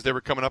working because they were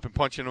coming up and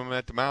punching them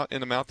in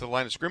the mouth of the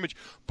line of scrimmage.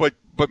 But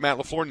Matt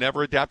LaFleur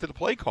never adapted the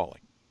play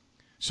calling.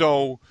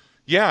 So,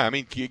 yeah, I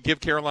mean, give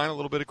Carolina a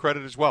little bit of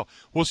credit as well.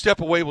 We'll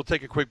step away. We'll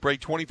take a quick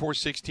break.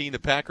 24-16, the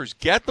Packers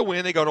get the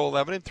win. They go to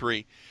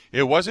 11-3.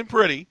 It wasn't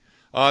pretty.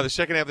 The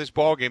second half of this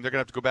ball game, they're going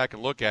to have to go back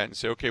and look at it and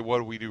say, okay, what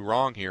do we do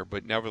wrong here?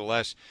 But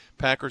nevertheless,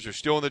 Packers are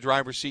still in the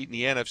driver's seat in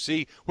the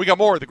NFC. We got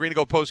more of the Green and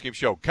Gold postgame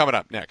show coming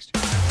up next.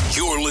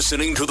 You're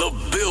listening to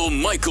the Bill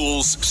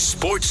Michaels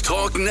Sports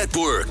Talk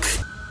Network.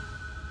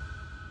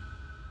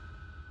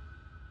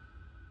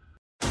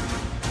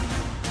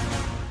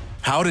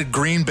 How did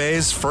Green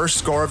Bay's first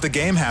score of the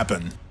game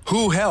happen?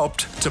 Who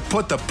helped to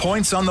put the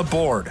points on the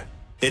board?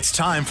 It's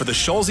time for the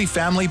Scholze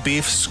Family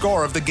Beef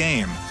score of the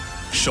game.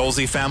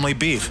 Scholze Family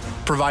Beef,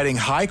 providing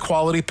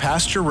high-quality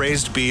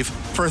pasture-raised beef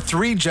for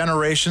 3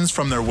 generations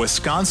from their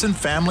Wisconsin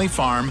family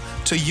farm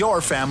to your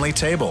family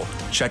table.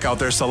 Check out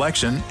their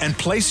selection and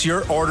place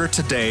your order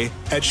today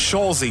at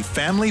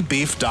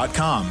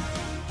ScholzeFamilyBeef.com.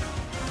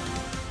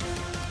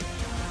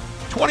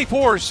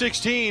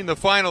 24-16, the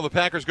final. The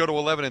Packers go to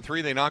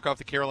 11-3. They knock off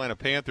the Carolina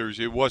Panthers.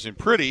 It wasn't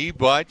pretty,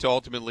 but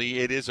ultimately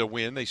it is a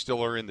win. They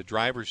still are in the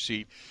driver's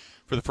seat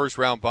for the first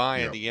round bye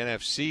in the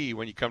NFC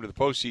when you come to the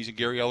postseason.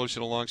 Gary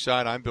Ellerson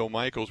alongside. I'm Bill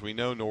Michaels. We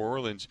know New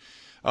Orleans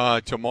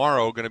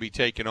tomorrow going to be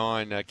taking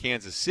on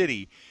Kansas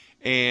City.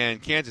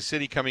 And Kansas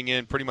City coming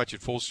in pretty much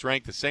at full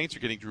strength. The Saints are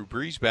getting Drew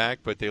Brees back,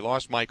 but they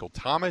lost Michael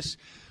Thomas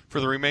for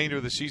the remainder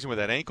of the season with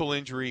that ankle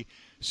injury.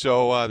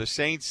 So the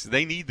Saints,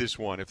 they need this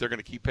one if they're going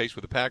to keep pace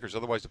with the Packers.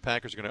 Otherwise, the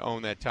Packers are going to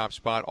own that top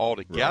spot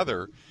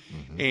altogether.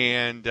 Right.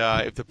 And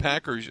if the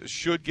Packers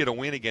should get a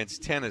win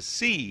against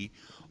Tennessee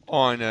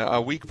on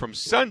a week from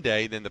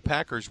Sunday, then the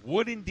Packers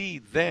would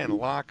indeed then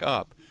lock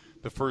up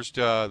the first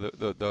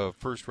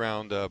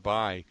round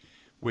bye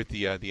with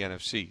the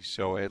NFC.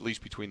 So at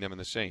least between them and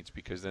the Saints,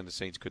 because then the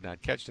Saints could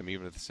not catch them.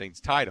 Even if the Saints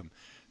tied them,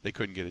 they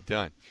couldn't get it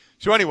done.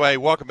 So anyway,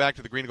 welcome back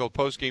to the Green and Gold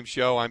postgame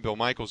show. I'm Bill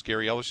Michaels,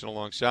 Gary Ellerson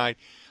alongside.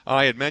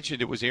 I had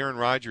mentioned it was Aaron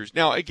Rodgers.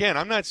 Now, again,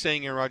 I'm not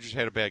saying Aaron Rodgers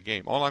had a bad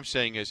game. All I'm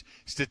saying is,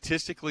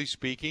 statistically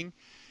speaking,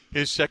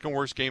 his second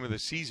worst game of the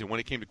season when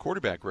it came to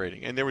quarterback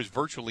rating. And there was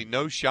virtually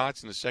no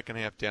shots in the second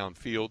half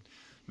downfield.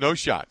 No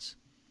shots.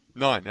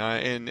 None.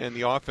 And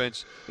the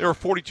offense, they were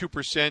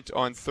 42%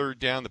 on third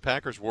down, the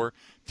Packers were.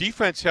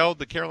 Defense held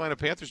the Carolina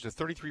Panthers to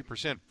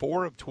 33%,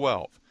 4 of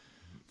 12.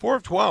 4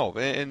 of 12.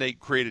 And they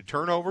created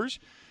turnovers.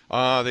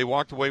 They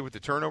walked away with the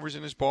turnovers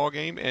in this ball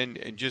game.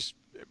 And just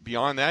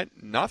beyond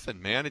that,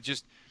 nothing, man.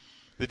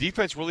 The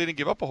defense really didn't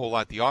give up a whole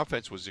lot. The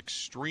offense was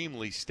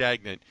extremely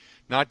stagnant,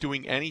 not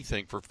doing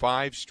anything for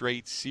 5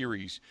 straight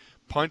series.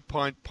 Punt,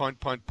 punt, punt,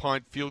 punt,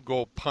 punt, field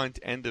goal, punt,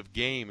 end of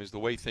game is the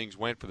way things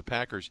went for the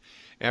Packers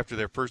after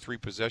their first 3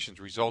 possessions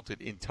resulted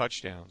in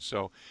touchdowns.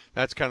 So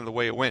that's kind of the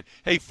way it went.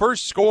 Hey,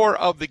 first score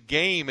of the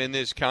game in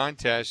this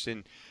contest,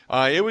 and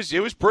it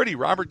was pretty.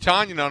 Robert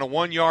Tonyan on a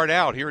 1-yard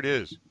out. Here it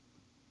is.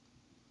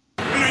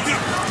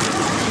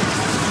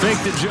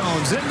 Fake to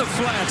Jones in the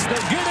flats.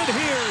 They'll get it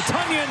here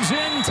Tunyon's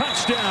in,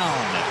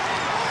 touchdown.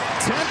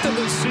 10th of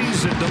the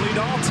season to lead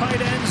all tight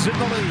ends in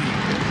the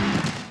league.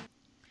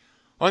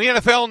 On the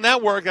NFL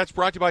Network, that's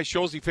brought to you by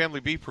Scholze Family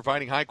Beef,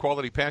 providing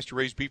high-quality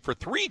pasture-raised beef for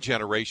 3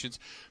 generations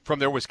from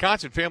their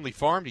Wisconsin family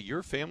farm to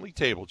your family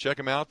table. Check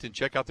them out and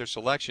check out their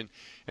selection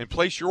and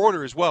place your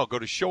order as well. Go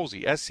to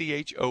Scholze,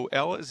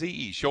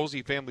 S-C-H-O-L-Z-E,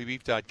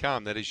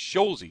 ScholzeFamilyBeef.com. That is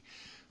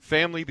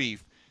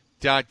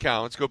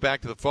ScholzeFamilyBeef.com. Let's go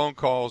back to the phone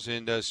calls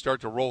and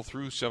start to roll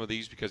through some of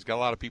these because got a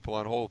lot of people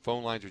on hold.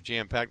 Phone lines are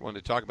jam-packed.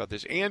 Wanted to talk about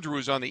this. Andrew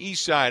is on the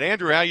east side.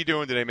 Andrew, how you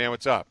doing today, man?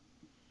 What's up?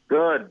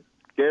 Good.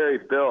 Gary,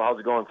 Bill, how's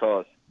it going,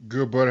 fellas?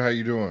 Good, buddy. How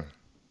you doing?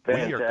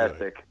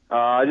 Fantastic.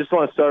 I just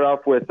want to start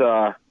off with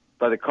by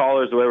the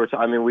callers the way we're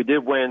talking. I mean, we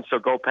did win, so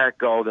go Pack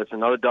go. That's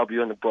another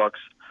W in the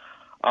books.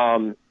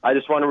 I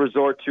just want to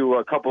resort to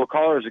a couple of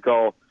callers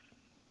ago.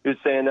 He was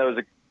saying there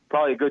was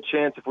probably a good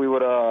chance if we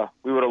would have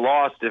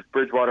lost if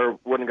Bridgewater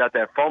wouldn't got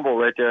that fumble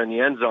right there in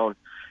the end zone.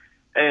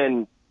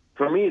 And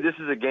for me, this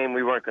is a game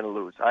we weren't going to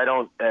lose. I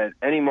don't at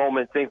any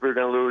moment think we were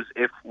going to lose.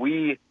 If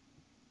we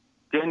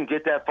didn't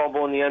get that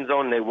fumble in the end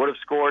zone and they would have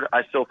scored,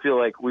 I still feel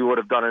like we would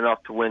have done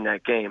enough to win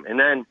that game. And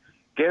then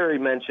Gary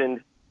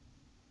mentioned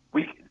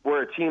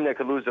we're a team that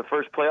could lose the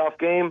first playoff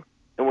game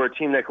and we're a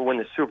team that could win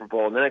the Super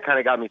Bowl. And then it kind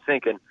of got me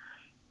thinking,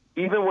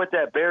 even with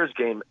that Bears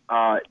game,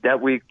 that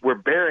we were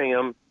burying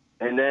them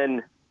and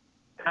then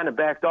kind of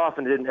backed off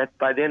and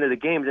by the end of the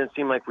game, it didn't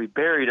seem like we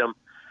buried them.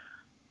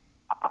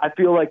 I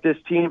feel like this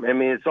team, I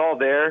mean, it's all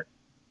there.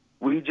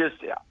 We're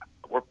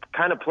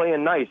kind of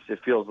playing nice, it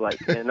feels like.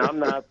 And I'm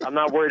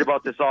not worried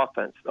about this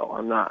offense, though.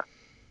 I'm not.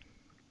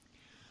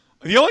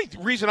 The only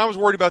reason I was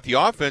worried about the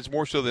offense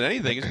more so than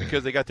anything is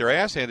because they got their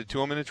ass handed to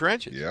them in the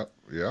trenches. Yep.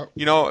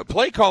 You know,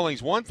 play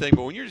calling's one thing,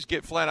 but when you're just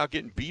flat out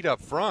getting beat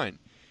up front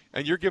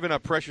and you're giving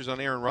up pressures on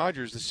Aaron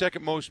Rodgers, the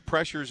second most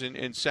pressures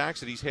and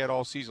sacks that he's had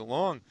all season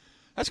long,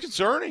 that's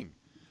concerning.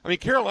 I mean,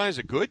 Carolina's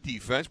a good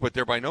defense, but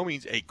they're by no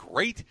means a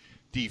great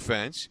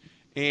defense.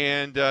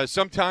 And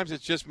sometimes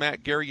it's just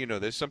Gary, you know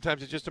this.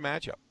 Sometimes it's just a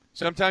matchup.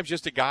 Sometimes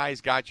just a guy's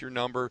got your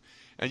number,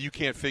 and you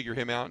can't figure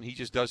him out, and he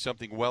just does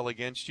something well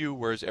against you,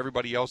 whereas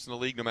everybody else in the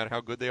league, no matter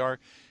how good they are,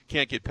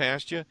 can't get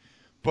past you.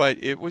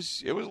 But it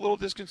was a little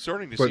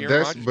disconcerting to see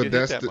Aaron Rodgers get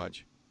hit that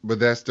much. But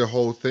that's the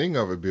whole thing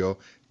of it, Bill.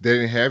 They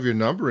didn't have your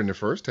number in the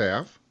first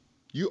half.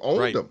 You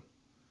owned them.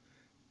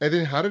 And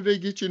then how did they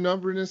get your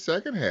number in the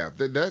second half?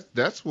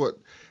 That's what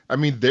 – I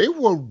mean, they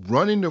were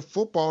running the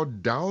football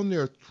down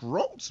their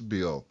throats,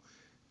 Bill,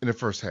 in the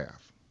first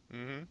half.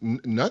 Mm-hmm.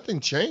 Nothing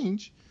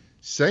changed.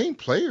 Same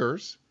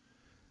players.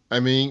 I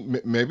mean,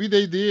 maybe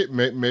they did.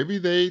 Maybe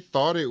they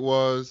thought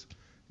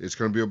it's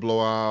going to be a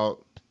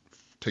blowout,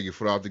 take your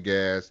foot off the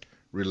gas,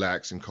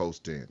 relax, and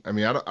coast in. I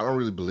mean, I don't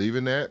really believe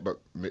in that, but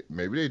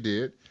maybe they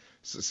did.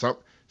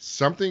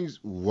 Something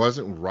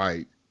wasn't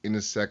right in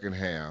the second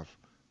half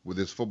with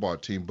this football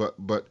team. But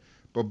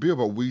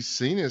Bill, we've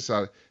seen this.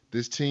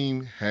 This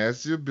team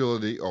has the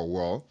ability,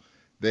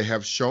 they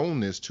have shown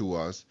this to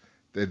us,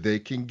 that they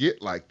can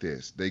get like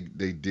this. They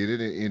did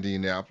it in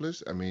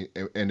Indianapolis. I mean,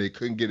 and they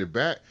couldn't get it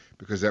back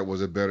because that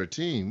was a better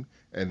team,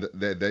 and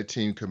that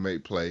team could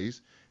make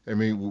plays. I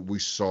mean, we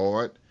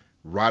saw it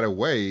right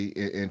away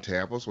in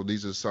Tampa. So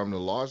these are some of the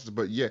losses.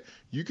 But yeah,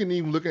 you can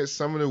even look at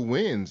some of the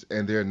wins,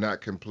 and they're not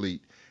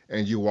complete,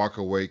 and you walk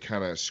away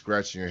kind of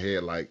scratching your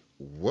head like,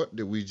 what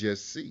did we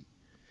just see?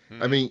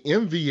 Mm-hmm. I mean,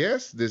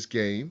 MVS this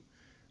game,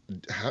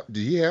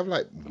 did he have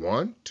like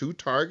 1-2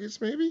 targets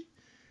maybe?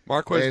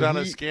 Marquez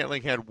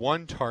Valdes-Scantling had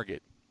 1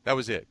 target. That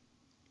was it.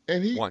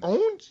 And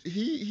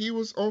he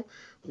was on.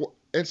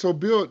 And so,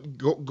 Bill,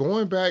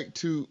 going back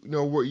to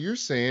what you're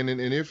saying,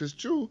 and if it's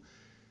true,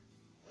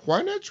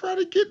 why not try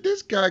to get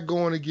this guy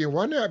going again?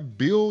 Why not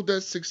build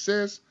that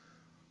success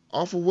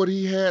off of what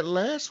he had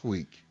last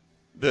week?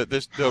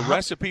 The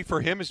recipe for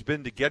him has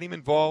been to get him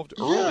involved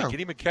early, get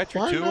him a catch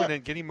or two, and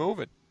then get him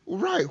moving.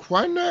 Right.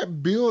 Why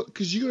not build?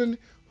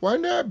 Why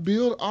not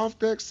build off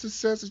that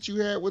success that you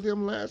had with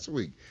him last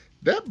week?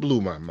 That blew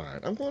my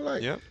mind. I'm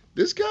going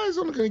this guy's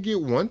only going to get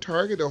 1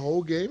 target the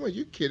whole game? Are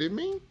you kidding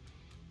me?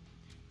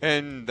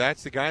 And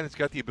that's the guy that's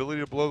got the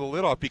ability to blow the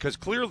lid off because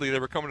clearly they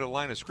were coming to the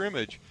line of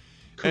scrimmage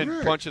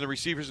and punching the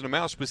receivers in the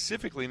mouth,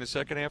 specifically in the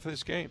second half of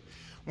this game.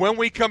 When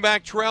we come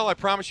back, Terrell, I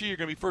promise you're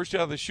going to be first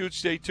out of the chute.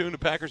 Stay tuned. The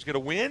Packers get a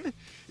win.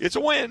 It's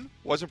a win.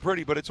 Wasn't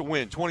pretty, but it's a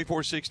win.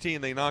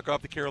 24-16, they knock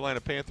off the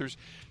Carolina Panthers.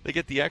 They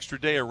get the extra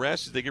day of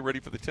rest as they get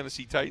ready for the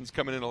Tennessee Titans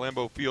coming in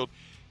Lambeau Field.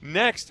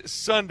 Next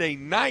Sunday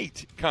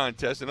night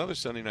contest, another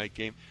Sunday night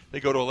game. They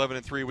go to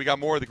 11-3. We got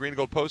more of the Green and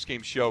Gold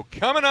postgame show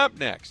coming up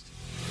next.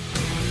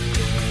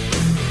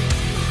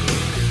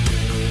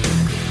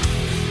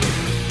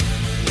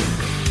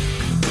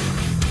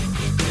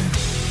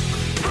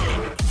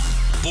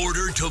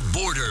 Border to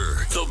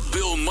Border, the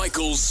Bill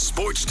Michaels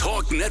Sports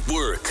Talk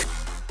Network.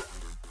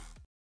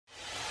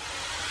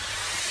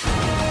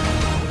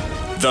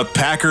 The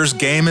Packers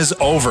game is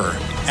over,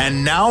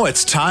 and now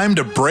it's time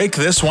to break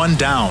this one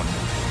down.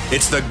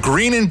 It's the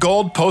Green and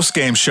Gold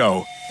postgame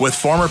show with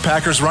former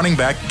Packers running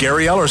back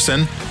Gary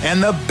Ellerson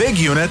and the big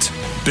unit,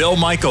 Bill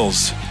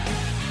Michaels.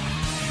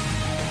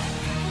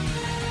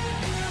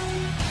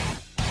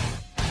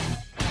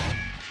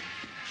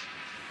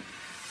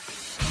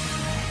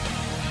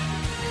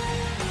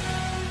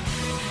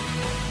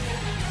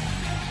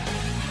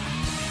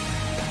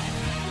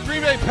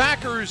 Green Bay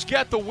Packers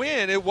get the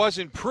win. It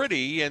wasn't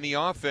pretty, and the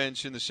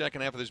offense in the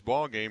second half of this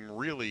ball game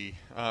really,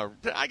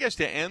 I guess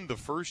to end the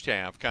first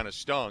half, kind of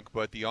stunk,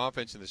 but the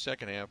offense in the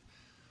second half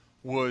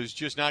was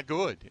just not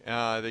good.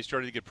 They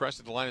started to get pressed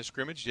at the line of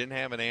scrimmage, didn't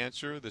have an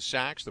answer. The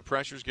sacks, the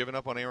pressures given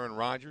up on Aaron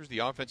Rodgers. The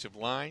offensive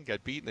line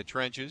got beat in the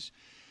trenches.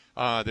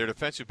 Their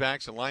defensive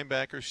backs and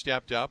linebackers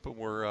stepped up and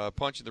were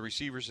punching the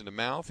receivers in the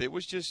mouth. It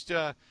was just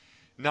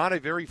not a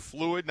very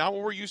fluid, not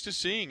what we're used to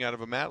seeing out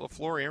of a Matt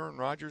LaFleur, Aaron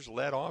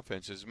Rodgers-led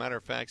offense. As a matter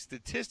of fact,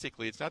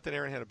 statistically, it's not that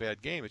Aaron had a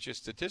bad game. It's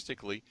just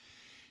statistically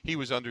he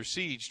was under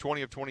siege,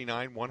 20 of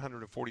 29,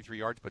 143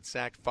 yards, but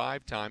sacked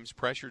 5 times,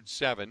 pressured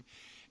 7,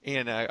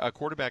 and a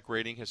quarterback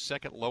rating, his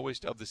second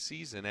lowest of the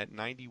season at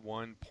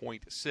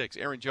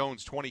 91.6. Aaron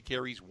Jones, 20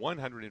 carries,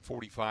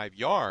 145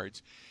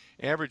 yards,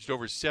 averaged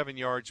over 7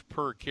 yards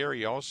per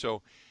carry.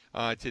 Also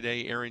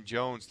today, Aaron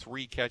Jones,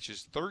 3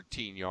 catches,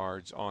 13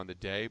 yards on the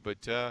day,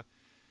 but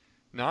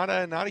not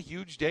a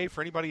huge day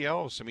for anybody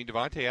else. I mean,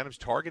 Davante Adams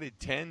targeted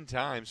 10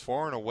 times,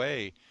 far and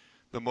away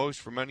the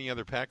most from any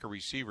other Packer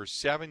receiver.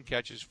 7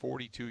 catches,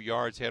 42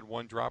 yards, had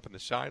 1 drop in the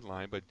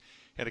sideline, but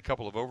had a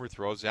couple of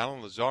overthrows.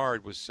 Allen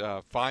Lazard was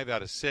 5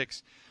 out of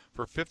 6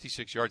 for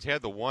 56 yards,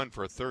 had the 1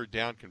 for a third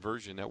down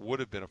conversion that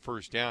would have been a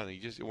first down,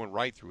 and it went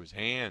right through his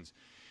hands.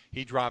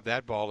 He dropped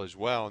that ball as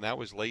well, and that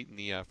was late in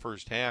the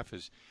first half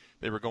as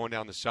they were going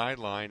down the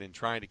sideline and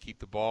trying to keep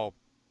the ball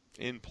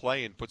in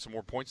play and put some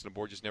more points on the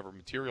board, just never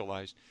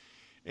materialized.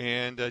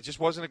 And just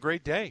wasn't a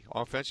great day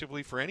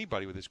offensively for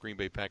anybody with this Green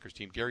Bay Packers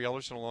team. Gary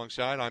Ellerson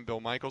alongside. I'm Bill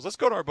Michaels. Let's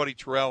go to our buddy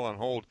Terrell on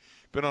hold.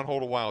 Been on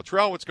hold a while.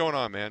 Terrell, what's going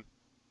on, man?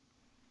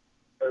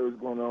 Hey, what's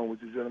going on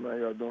with you gentlemen? How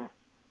y'all doing?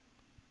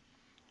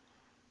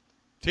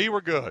 T,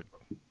 we're good.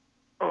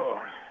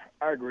 I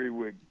agree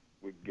with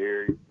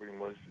Gary pretty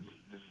much.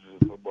 This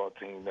is a football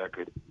team that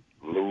could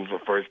lose the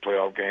first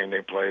playoff game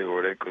they play,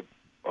 or they could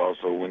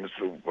also win the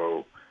Super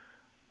Bowl.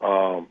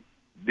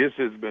 This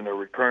has been a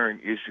recurring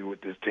issue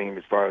with this team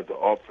as far as the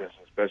offense,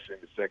 especially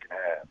in the second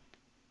half.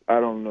 I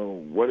don't know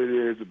what it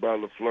is about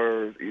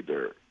LaFleur,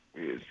 either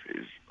his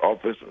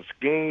offensive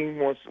scheme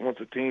once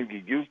a team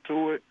get used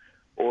to it,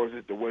 or is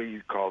it the way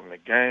he's calling the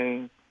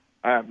game?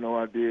 I have no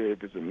idea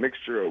if it's a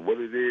mixture of what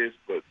it is,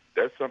 but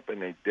that's something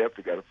they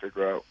definitely got to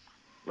figure out.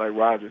 Like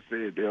Roger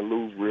said, they'll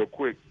lose real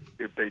quick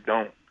if they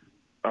don't.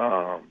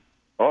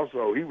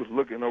 Also, he was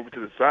looking over to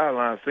the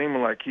sideline,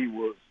 seeming like he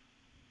was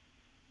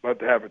about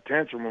to have a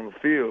tantrum on the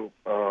field.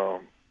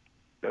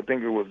 I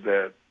think it was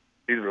that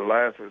either the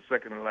last or the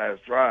second to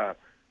last drive.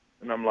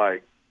 And I'm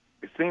like,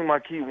 it seemed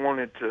like he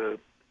wanted to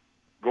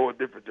go a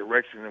different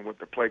direction than what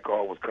the play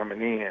call was coming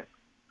in.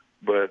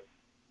 But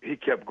he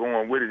kept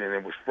going with it, and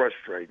it was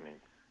frustrating.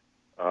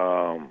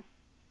 I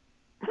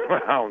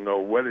don't know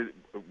what it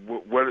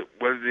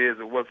is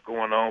or what's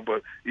going on,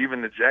 but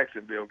even the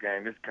Jacksonville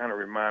game, this kind of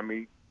remind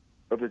me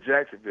of the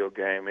Jacksonville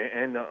game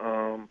and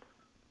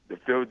the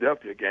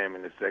Philadelphia game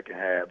in the second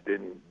half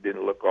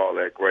didn't look all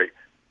that great.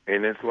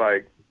 And it's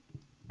like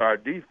our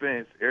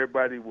defense,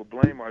 everybody will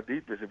blame our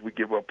defense if we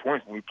give up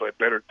points when we play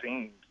better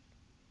teams.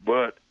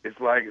 But it's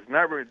like it's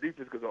not really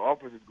defense because the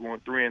offense is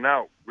going 3 and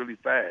out really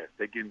fast.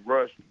 They're getting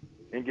rushed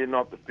and getting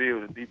off the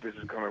field. The defense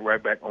is coming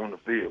right back on the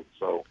field.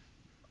 So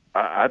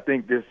I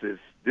think this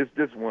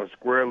one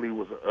squarely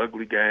was an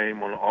ugly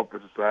game on the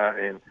offensive side.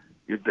 And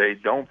if they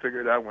don't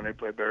figure it out when they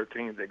play better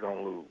teams, they're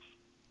going to lose.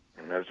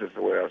 And that's just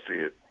the way I see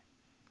it.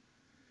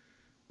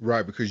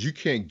 Right, because you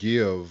can't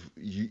give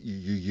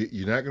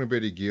you're not going to be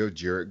able to give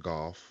Jared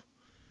Goff,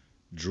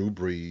 Drew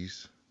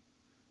Brees.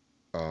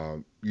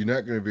 You're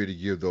not going to be able to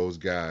give those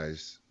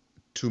guys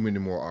too many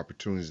more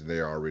opportunities than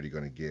they're already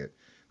going to get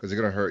because they're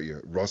going to hurt you.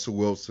 Russell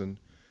Wilson,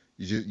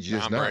 you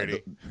just not.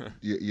 Brady.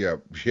 Yeah,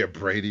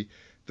 Brady.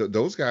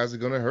 Those guys are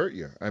going to hurt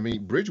you. I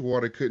mean,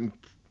 Bridgewater couldn't,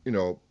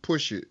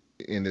 push it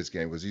in this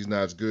game because he's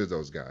not as good as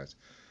those guys.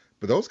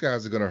 But those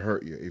guys are going to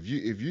hurt you. If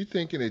you're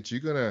thinking that you're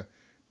going to,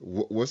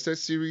 what's that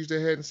series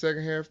they had in the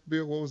second half,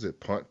 Bill? What was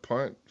it?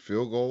 Punt,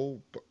 field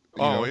goal?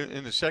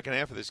 In the second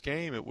half of this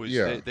game, it was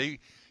they.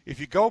 If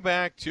you go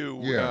back to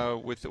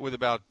with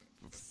about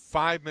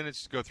 5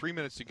 minutes to go, 3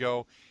 minutes to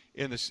go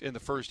in the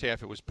first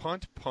half, it was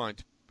punt.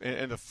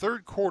 In the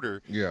third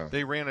quarter,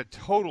 they ran a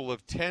total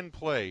of 10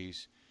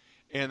 plays,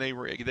 and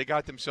they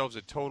got themselves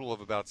a total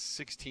of about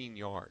 16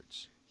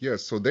 yards. Yeah,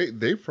 so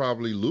they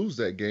probably lose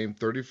that game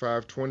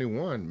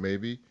 35-21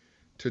 maybe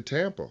to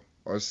Tampa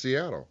or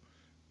Seattle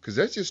because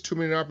that's just too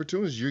many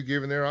opportunities you're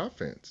giving their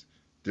offense.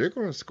 They're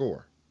going to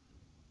score.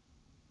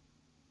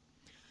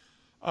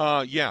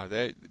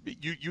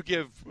 You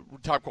give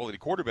top quality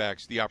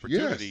quarterbacks the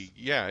opportunity.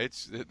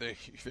 Yes.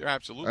 They're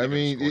absolutely. I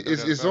mean,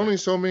 it's only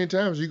so many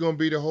times you're going to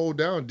be to hold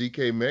down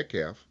DK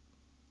Metcalf.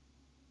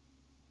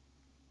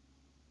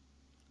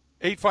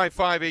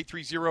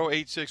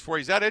 855-830-8640.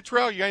 Is that it,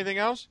 Terrell? You got anything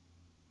else?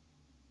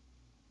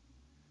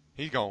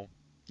 He's gone.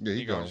 Yeah,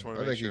 he's gone.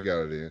 I think he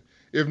got it in.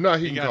 If not,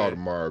 he can call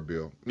tomorrow,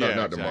 Bill. No,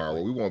 not tomorrow.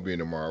 Well, we won't be in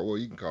tomorrow. Well,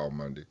 you can call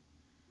Monday.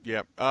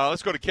 Yep.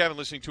 Let's go to Kevin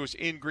listening to us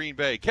in Green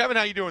Bay. Kevin,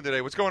 how you doing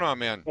today? What's going on,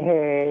 man?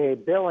 Hey,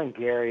 Bill and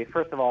Gary.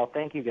 First of all,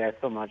 thank you guys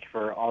so much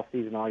for all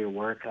season, all your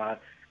work. A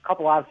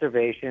couple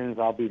observations.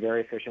 I'll be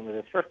very efficient with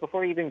this. First,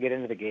 before you even get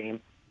into the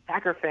game,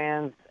 Packer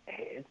fans,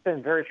 it's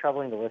been very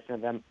troubling to listen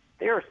to them.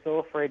 They are so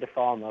afraid to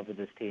fall in love with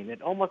this team.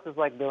 It almost is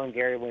like Bill and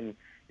Gary when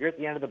you're at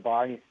the end of the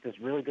bar and you see this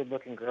really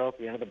good-looking girl at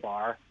the end of the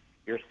bar.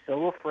 You're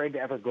so afraid to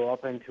ever go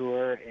up into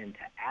her and to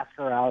ask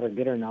her out or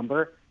get her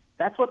number.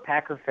 That's what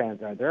Packer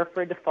fans are. They're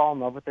afraid to fall in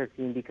love with their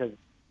team because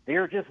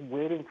they're just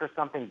waiting for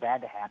something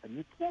bad to happen.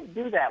 You can't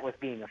do that with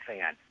being a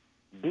fan.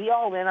 Be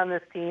all in on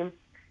this team.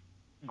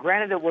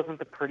 Granted, it wasn't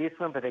the prettiest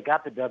one, but they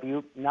got the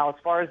W. Now, as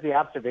far as the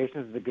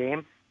observations of the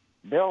game,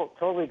 Bill,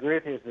 totally agree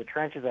with you. The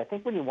trenches. I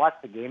think when you watch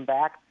the game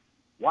back,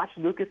 watch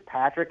Lucas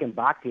Patrick and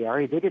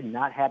Bakhtiari. They did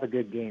not have a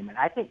good game. And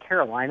I think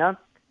Carolina,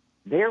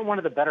 they're one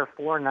of the better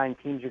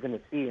 4-9 teams you're going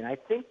to see. And I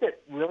think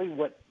that really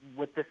what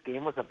this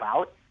game was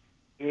about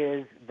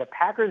is the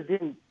Packers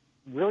didn't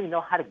really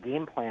know how to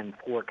game plan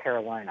for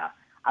Carolina.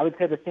 I would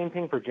say the same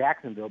thing for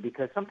Jacksonville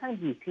because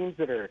sometimes these teams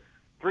that are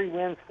 3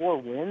 wins,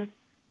 4 wins,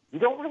 you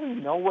don't really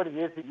know what it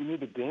is that you need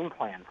to game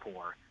plan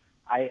for.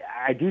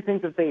 I do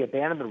think that they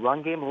abandoned the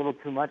run game a little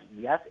too much.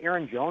 Yes,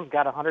 Aaron Jones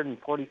got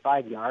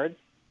 145 yards,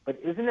 but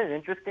isn't it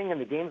interesting in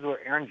the games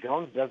where Aaron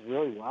Jones does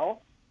really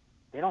well,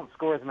 they don't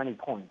score as many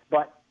points.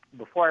 But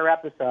before I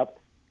wrap this up,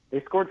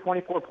 they scored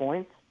 24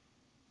 points.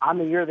 On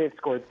the year, they've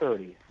scored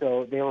 30.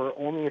 So they were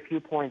only a few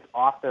points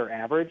off their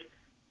average.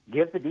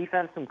 Give the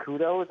defense some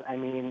kudos. I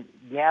mean,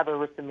 yeah, there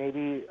were some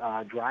maybe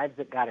drives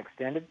that got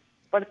extended,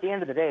 but at the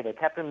end of the day, they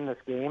kept them in this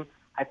game.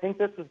 I think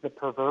this was the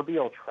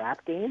proverbial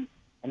trap game,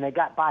 and they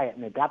got by it,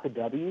 and they got the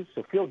W's,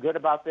 so feel good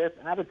about this.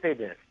 And I would say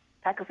this,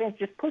 Packer fans,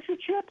 just push your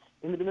chips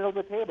into the middle of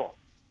the table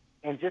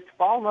and just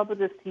fall in love with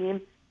this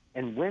team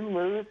and win,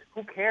 lose,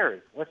 who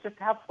cares? Let's just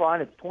have fun.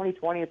 It's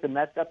 2020. It's a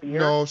messed up year.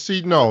 No.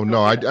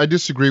 I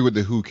disagree with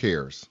the who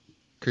cares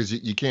because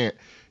you can't.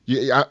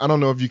 I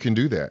don't know if you can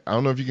do that. I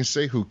don't know if you can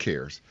say who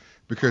cares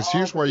because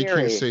here's why you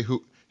can't say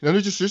who. No,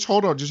 just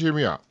hold on. Just hear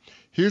me out.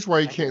 Here's why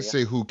you can't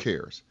say who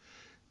cares.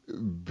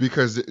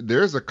 Because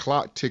there's a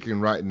clock ticking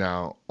right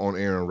now on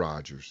Aaron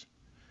Rodgers.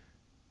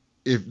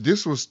 If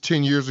this was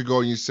 10 years ago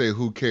and you say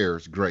who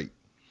cares, great.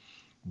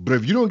 But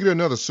if you don't get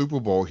another Super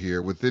Bowl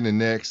here within the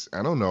next,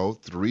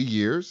 3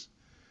 years,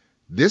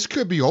 this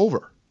could be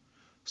over.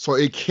 So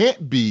it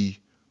can't be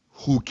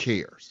who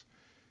cares.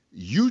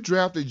 You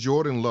drafted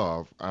Jordan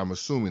Love, I'm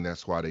assuming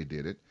that's why they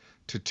did it,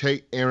 to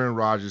take Aaron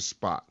Rodgers'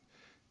 spot.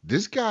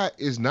 This guy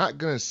is not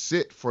going to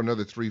sit for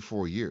another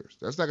 3-4 years.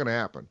 That's not going to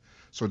happen.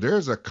 So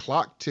there's a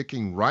clock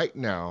ticking right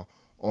now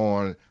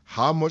on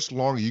how much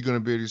longer you're going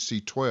to be able to see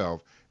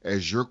 12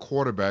 as your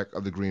quarterback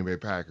of the Green Bay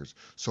Packers.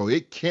 So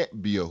it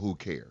can't be a who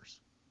cares.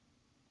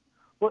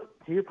 Well,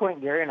 to your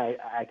point, Gary, and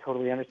I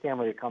totally understand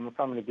where you're coming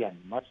from. And again,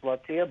 much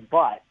love to you.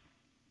 But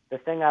the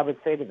thing I would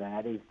say to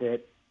that is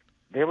that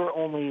they were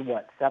only,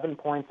 7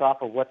 points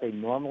off of what they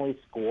normally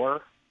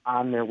score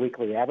on their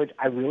weekly average.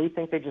 I really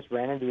think they just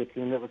ran into a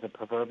team that was a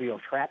proverbial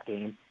trap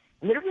game.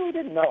 And they really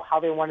didn't know how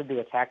they wanted to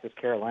attack this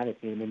Carolina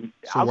team. And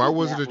so why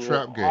was it a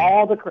trap game?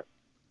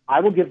 I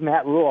will give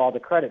Matt Rule all the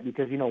credit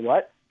because you know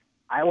what?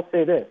 I will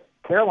say this.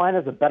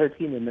 Carolina's a better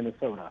team than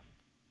Minnesota.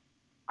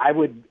 I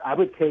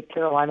would take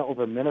Carolina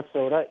over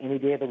Minnesota any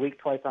day of the week,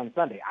 twice on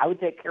Sunday. I would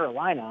take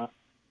Carolina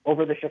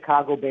over the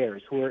Chicago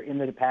Bears, who are in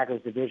the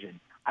Packers division.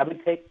 I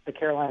would take the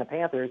Carolina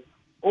Panthers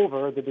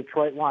over the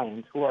Detroit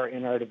Lions, who are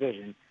in our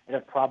division and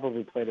have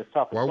probably played us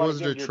tough. Why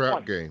was it a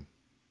trap game?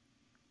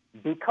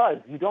 Because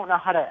you don't know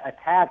how to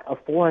attack a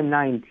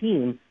 4-9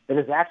 team that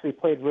has actually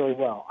played really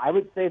well. I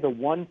would say the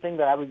one thing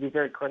that I would be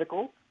very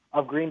critical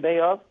of Green Bay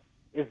of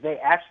is they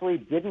actually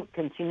didn't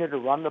continue to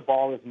run the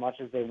ball as much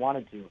as they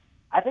wanted to.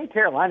 I think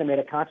Carolina made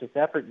a conscious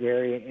effort,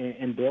 Gary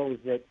and Bill, is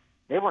that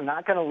they were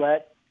not going to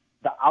let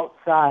the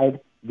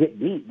outside get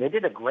beat. They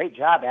did a great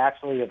job,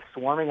 actually, of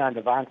swarming on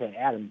Devontae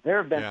Adams. There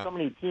have been so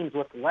many teams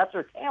with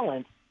lesser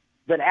talent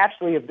that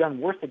actually have done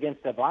worse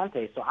against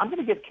Devontae. So I'm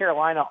going to give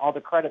Carolina all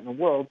the credit in the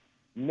world.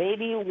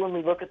 Maybe when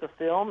we look at the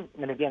film,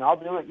 and again, I'll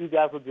do it, you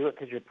guys will do it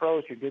because you're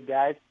pros, you're good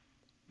guys,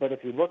 but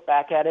if you look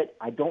back at it,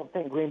 I don't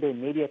think Green Bay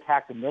maybe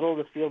attacked the middle of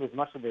the field as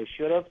much as they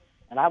should have.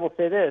 And I will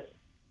say this,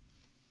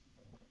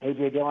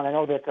 A.J. Dillon, I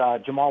know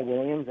that Jamal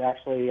Williams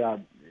actually,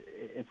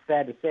 it's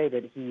sad to say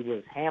that he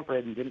was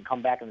hampered and didn't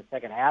come back in the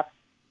second half.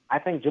 I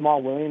think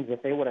Jamal Williams,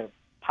 if they would have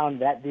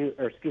pounded that dude,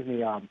 or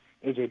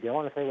A.J.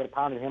 Dillon, if they would have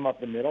pounded him up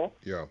the middle,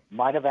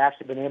 might have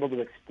actually been able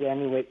to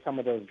extenuate some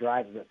of those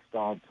drives that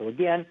stalled. So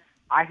again,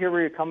 I hear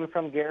where you're coming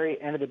from, Gary.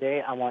 End of the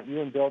day, I want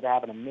you and Bill to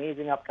have an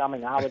amazing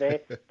upcoming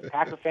holiday. The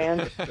Packer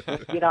fans,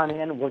 let's get on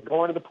in. We're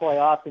going to the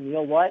playoffs, and you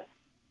know what?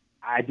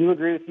 I do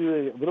agree with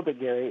you a little bit,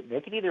 Gary. They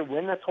could either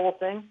win this whole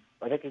thing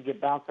or they could get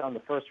bounced out in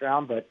the first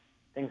round, but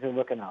things are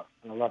looking up.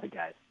 And I love it,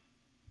 guys.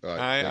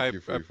 I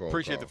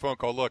appreciate the phone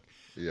call. Look,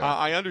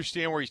 I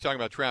understand where he's talking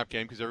about trap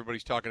game because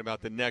everybody's talking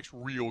about the next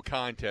real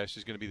contest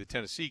is going to be the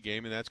Tennessee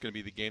game, and that's going to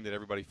be the game that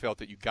everybody felt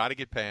that you got to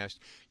get past.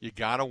 You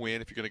got to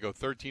win if you're going to go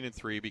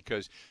 13-3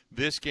 because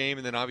this game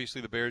and then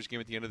obviously the Bears game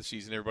at the end of the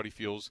season, everybody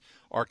feels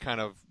are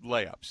kind of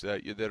layups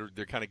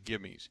they're kind of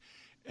gimmies.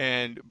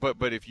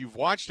 But if you've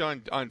watched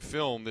on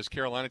film this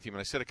Carolina team,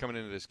 and I said it coming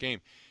into this game,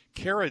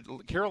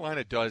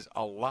 Carolina does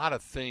a lot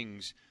of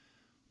things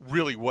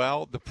really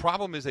well. The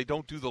problem is they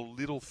don't do the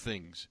little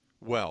things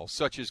well,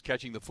 such as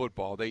catching the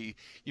football.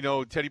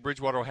 Teddy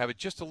Bridgewater will have it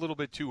just a little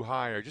bit too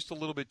high or just a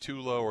little bit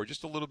too low or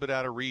just a little bit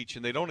out of reach,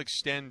 and they don't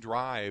extend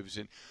drives.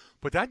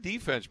 But that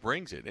defense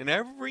brings it. And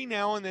every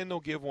now and then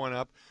they'll give one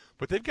up,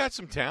 but they've got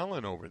some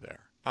talent over there.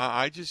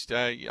 I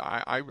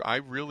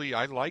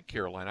like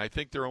Carolina. I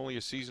think they're only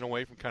a season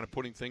away from kind of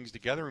putting things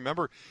together.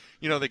 Remember,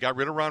 they got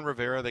rid of Ron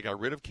Rivera. They got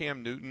rid of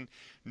Cam Newton,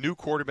 new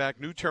quarterback,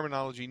 new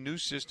terminology, new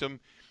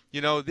system.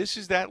 This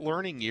is that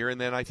learning year,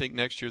 and then I think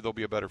next year they'll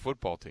be a better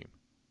football team.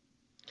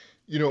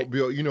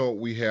 Bill,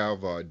 we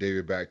have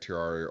David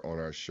Bakhtiari on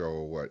our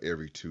show,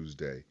 every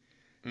Tuesday.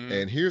 Mm-hmm.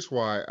 And here's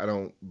why I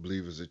don't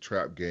believe it's a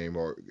trap game,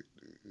 or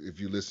if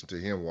you listen to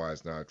him, why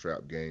it's not a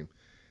trap game.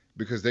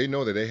 Because they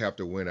know that they have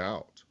to win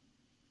out.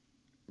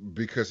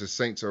 Because the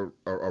Saints are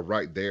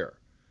right there.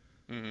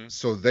 Mm-hmm.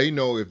 So they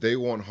know if they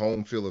want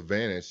home field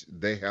advantage,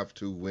 they have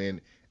to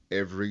win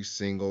every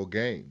single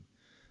game.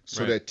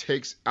 So that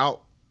takes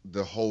out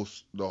the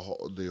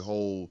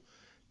whole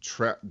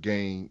trap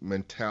game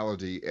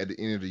mentality at the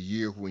end of the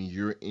year when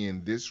you're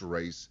in this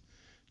race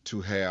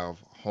to have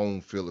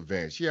home field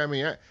advantage. Yeah, I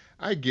mean,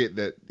 I get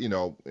that,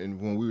 and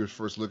when we were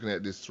first looking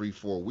at this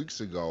 3-4 weeks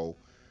ago,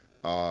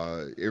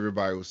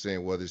 everybody was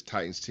saying, well, this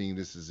Titans team,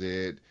 this is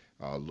it.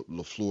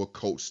 LaFleur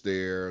coached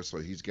there, so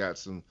he's got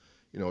some,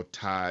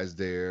 ties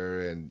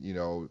there,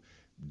 and,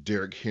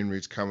 Derrick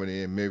Henry's coming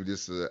in. Maybe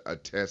this is a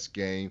test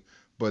game.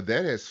 But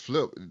that has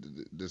flipped.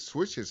 The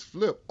switch has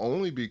flipped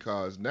only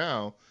because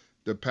now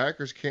the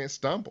Packers can't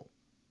stumble.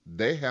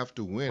 They have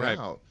to win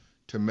out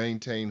to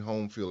maintain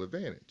home field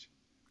advantage.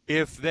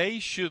 If they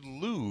should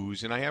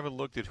lose, and I haven't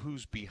looked at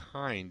who's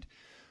behind,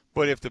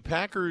 but if the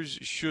Packers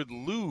should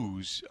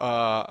lose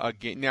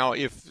again, now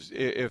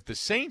if the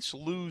Saints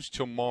lose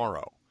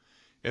tomorrow,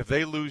 if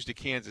they lose to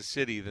Kansas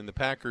City, then the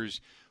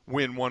Packers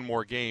win one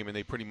more game and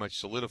they pretty much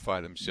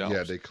solidify themselves.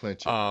 Yeah, they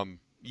clinch it.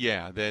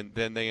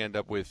 Then they end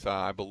up with,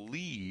 I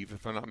believe,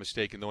 if I'm not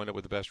mistaken, they'll end up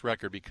with the best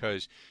record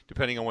because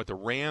depending on what the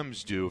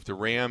Rams do, if the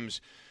Rams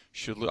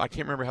should, I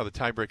can't remember how the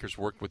tiebreakers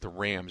worked with the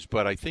Rams,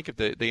 but I think if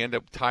they end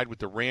up tied with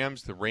the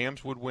Rams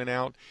would win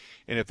out,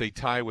 and if they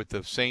tie with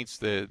the Saints,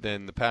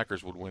 then the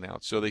Packers would win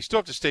out. So they still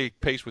have to stay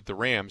pace with the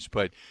Rams,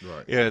 but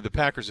the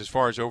Packers, as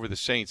far as over the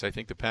Saints, I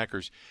think the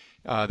Packers,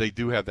 they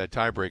do have that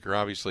tiebreaker,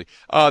 obviously.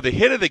 The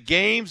hit of the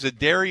game,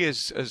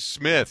 Zadarius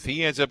Smith,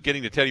 he ends up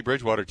getting to Teddy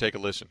Bridgewater. Take a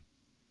listen.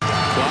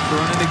 Clock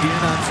running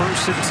again on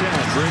 1st and 10.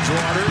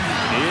 Bridgewater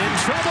in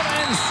trouble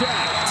and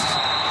sacked.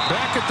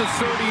 Back at the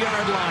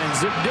 30-yard line,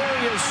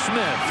 Zadarius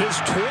Smith, his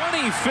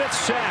 25th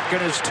sack in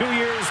his 2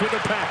 years with the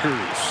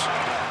Packers.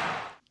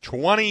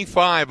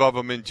 25 of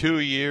them in 2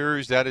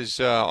 years. That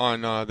is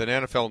on the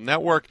NFL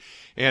Network.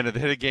 And the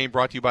hit of game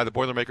brought to you by the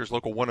Boilermakers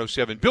Local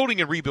 107. Building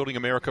and rebuilding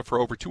America for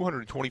over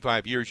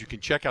 225 years. You can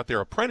check out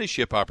their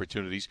apprenticeship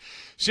opportunities.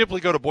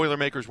 Simply go to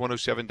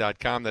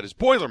Boilermakers107.com. That is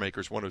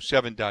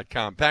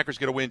Boilermakers107.com. Packers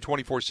get a win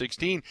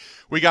 24-16.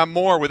 We got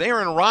more with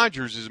Aaron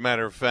Rodgers, as a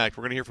matter of fact.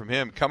 We're going to hear from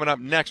him coming up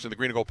next on the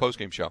Green and Gold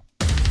Postgame Show.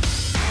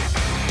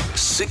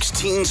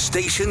 16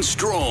 stations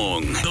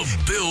strong. The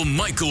Bill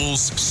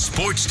Michaels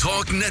Sports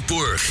Talk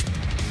Network.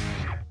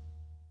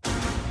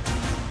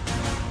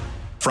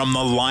 From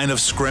the line of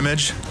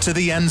scrimmage to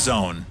the end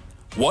zone,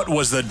 what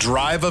was the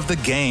drive of the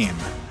game?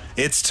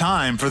 It's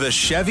time for the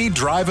Chevy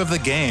Drive of the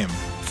Game.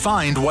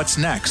 Find what's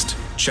next.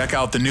 Check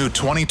out the new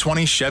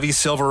 2020 Chevy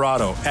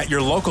Silverado at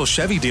your local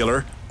Chevy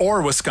dealer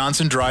or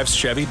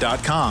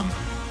WisconsinDrivesChevy.com.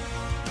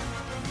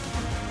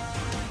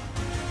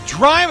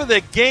 Drive of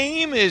the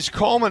game is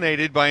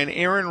culminated by an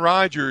Aaron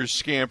Rodgers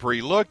scamper.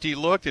 He looked,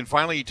 and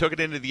finally he took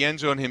it into the end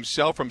zone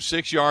himself from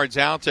 6 yards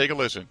out. Take a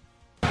listen.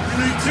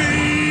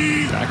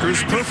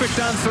 Packers perfect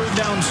on third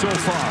down so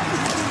far.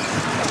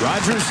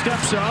 Rodgers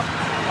steps up,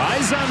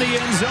 eyes on the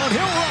end zone.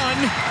 He'll run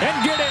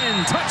and get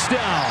in.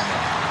 Touchdown.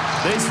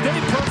 They stay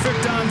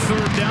perfect on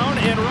third down,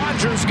 and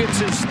Rodgers gets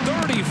his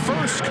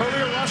 31st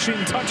career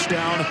rushing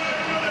touchdown.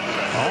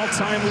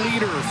 All-time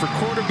leader for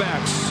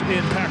quarterbacks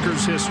in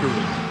Packers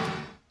history.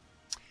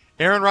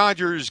 Aaron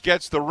Rodgers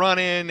gets the run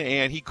in,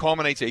 and he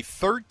culminates a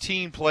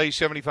 13-play,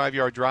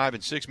 75-yard drive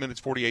in 6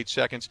 minutes, 48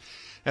 seconds.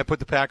 That put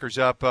the Packers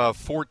up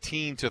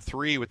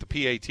 14-3 with the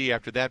PAT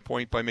after that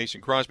point by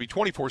Mason Crosby.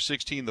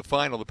 24-16 the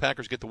final. The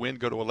Packers get the win,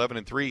 go to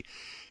 11-3.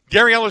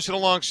 Gary Ellerson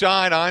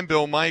alongside. I'm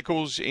Bill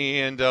Michaels,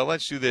 and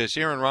let's do this.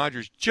 Aaron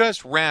Rodgers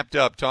just wrapped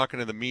up talking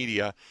to the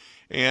media,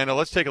 and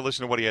let's take a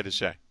listen to what he had to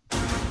say.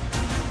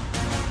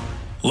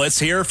 Let's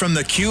hear from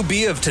the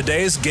QB of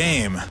today's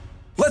game.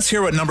 Let's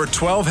hear what number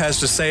 12 has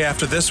to say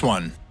after this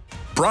one.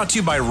 Brought to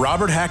you by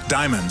Robert Hack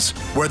Diamonds,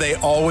 where they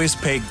always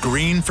pay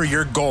green for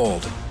your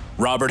gold.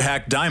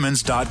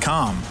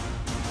 RobertHackDiamonds.com.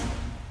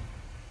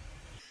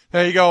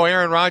 There you go,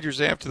 Aaron Rodgers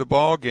after the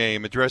ball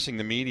game addressing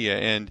the media.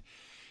 And,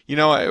 you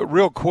know,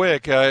 real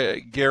quick,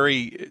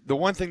 Gary, the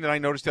one thing that I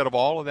noticed out of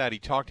all of that, he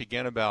talked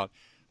again about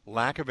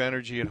lack of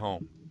energy at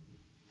home.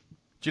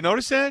 Did you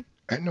notice that?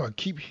 I know. I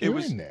keep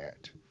hearing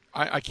that.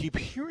 I keep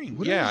hearing.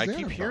 What Yeah, is I that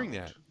keep about? hearing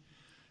that.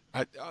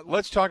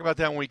 Let's talk about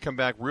that when we come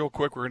back real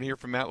quick. We're going to hear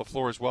from Matt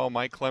LaFleur as well.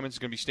 Mike Clemens is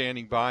going to be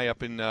standing by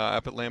up at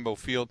Lambeau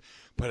Field.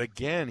 But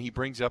again, he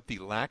brings up the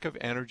lack of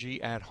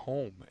energy at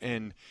home.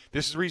 And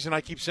this is the reason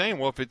I keep saying,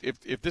 well,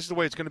 if this is the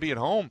way it's going to be at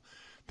home,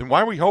 then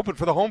why are we hoping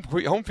for the home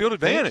field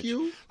advantage?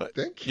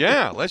 Thank you.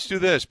 Yeah, let's do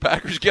this.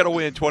 Packers get a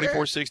win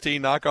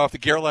 24-16, knock off the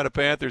Carolina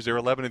Panthers. They're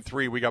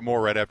 11-3. We got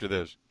more right after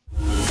this.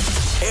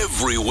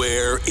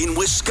 Everywhere in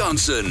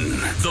Wisconsin,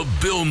 the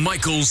Bill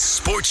Michaels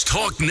Sports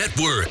Talk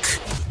Network.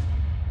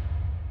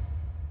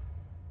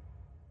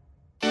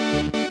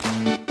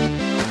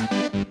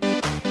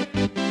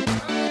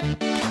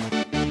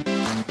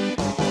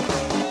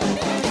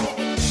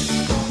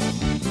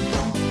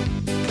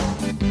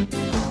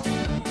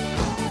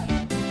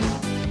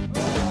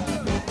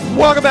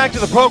 Welcome back to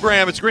the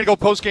program. It's the Green and Gold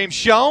postgame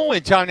show,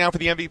 and time now for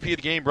the MVP of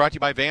the game, brought to you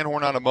by Van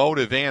Horn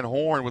Automotive. Van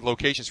Horn, with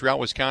locations throughout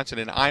Wisconsin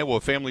and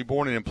Iowa,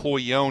 family-born and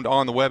employee-owned,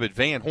 on the web at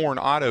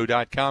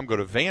vanhornauto.com. Go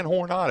to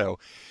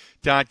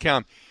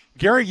vanhornauto.com.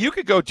 Gary, you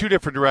could go two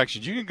different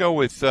directions. You can go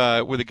with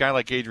a guy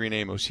like Adrian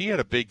Amos. He had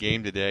a big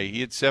game today.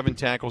 He had 7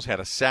 tackles, had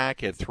a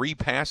sack, had 3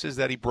 passes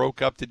that he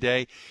broke up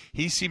today.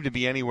 He seemed to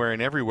be anywhere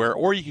and everywhere.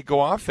 Or you could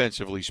go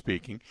offensively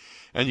speaking,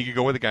 and you could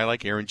go with a guy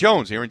like Aaron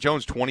Jones. Aaron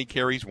Jones, 20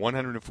 carries,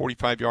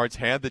 145 yards,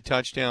 had the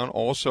touchdown,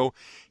 also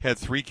had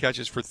 3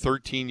 catches for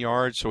 13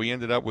 yards. So he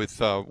ended up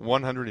with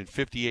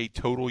 158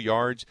 total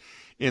yards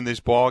in this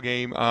ball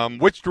game.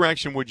 Which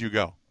direction would you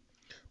go?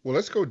 Well,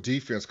 let's go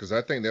defense because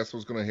I think that's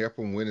what's going to help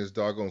him win his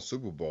doggone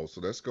Super Bowl. So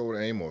let's go with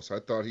Amos.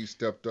 I thought he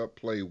stepped up,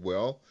 played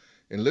well.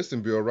 And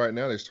listen, Bill, right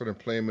now they're starting to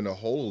play him in the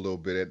hole a little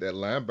bit at that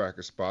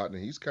linebacker spot,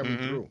 and he's coming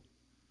through.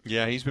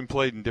 Yeah, he's been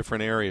played in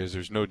different areas.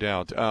 There's no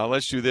doubt.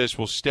 Let's do this.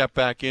 We'll step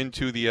back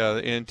into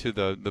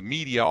the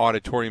media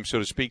auditorium, so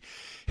to speak.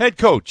 Head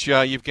coach,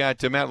 you've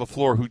got Matt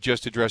LaFleur, who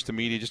just addressed the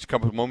media just a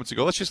couple of moments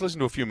ago. Let's just listen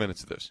to a few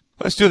minutes of this.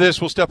 Let's do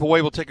this. We'll step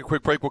away. We'll take a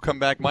quick break. We'll come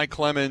back. Mike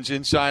Clemens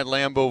inside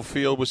Lambeau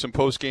Field with some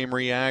post-game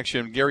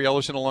reaction. Gary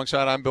Ellerson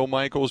alongside. I'm Bill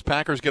Michaels.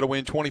 Packers get a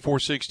win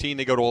 24-16.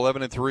 They go to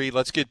 11-3.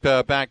 Let's get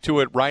back to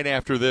it right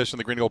after this on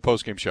the Green and Gold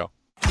postgame show.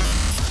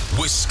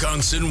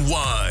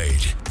 Wisconsin-wide,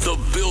 the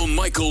Bill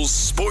Michaels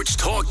Sports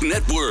Talk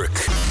Network.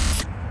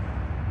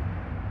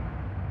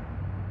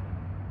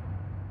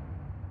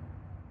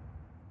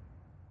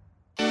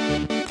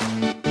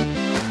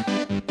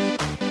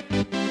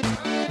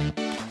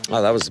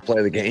 Oh, that was the play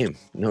of the game,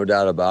 no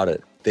doubt about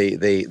it.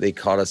 They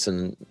caught us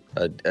in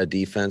a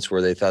defense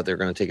where they thought they were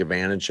going to take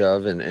advantage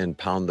of and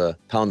pound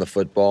the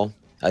football.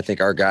 I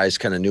think our guys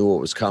kind of knew what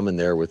was coming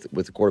there with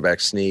the quarterback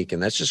sneak,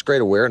 and that's just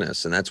great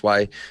awareness, and that's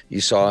why you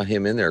saw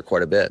him in there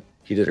quite a bit.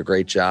 He did a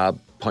great job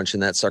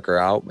punching that sucker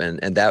out,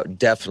 and that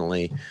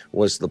definitely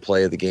was the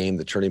play of the game,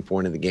 the turning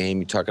point of the game.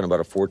 You're talking about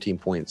a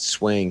 14-point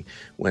swing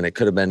when it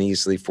could have been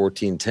easily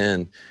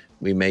 14-10.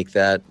 We make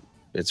that.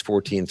 It's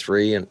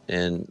 14-3,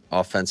 and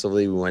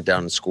offensively we went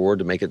down and scored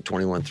to make it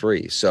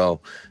 21-3. So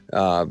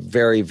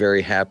very,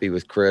 very happy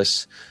with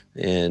Chris,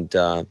 and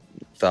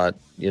thought,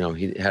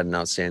 he had an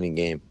outstanding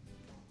game.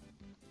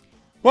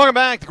 Welcome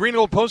back. The Green and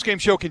Gold postgame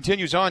show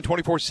continues on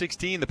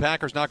 24-16. The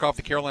Packers knock off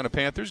the Carolina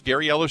Panthers.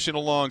 Gary Ellerson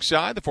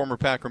alongside the former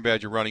Packer and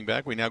Badger running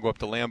back. We now go up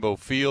to Lambeau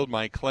Field.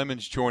 Mike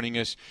Clemens joining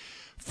us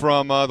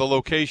from the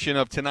location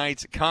of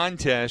tonight's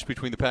contest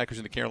between the Packers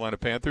and the Carolina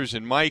Panthers.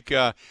 And Mike,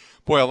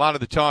 boy, a lot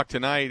of the talk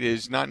tonight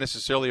is not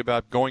necessarily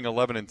about going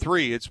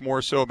 11-3. It's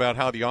more so about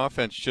how the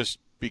offense just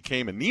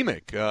became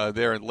anemic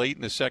there late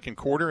in the second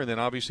quarter and then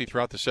obviously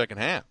throughout the second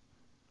half.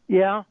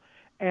 Yeah,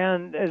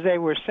 and as they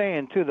were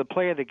saying, too, the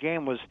play of the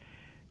game was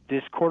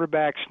this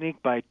quarterback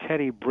sneak by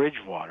Teddy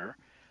Bridgewater,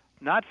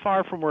 not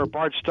far from where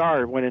Bart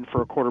Starr went in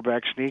for a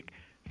quarterback sneak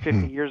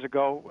 50 years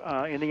ago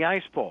in the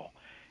Ice Bowl.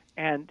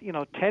 And,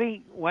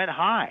 Teddy went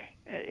high.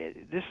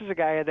 This is a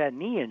guy who had that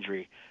knee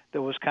injury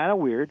that was kind of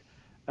weird,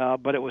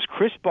 but it was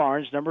Chris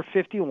Barnes, number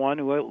 51,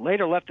 who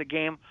later left the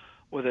game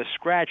with a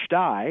scratched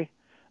eye.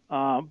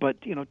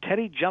 But,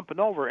 Teddy jumping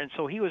over, and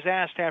so he was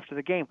asked after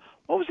the game,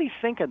 what was he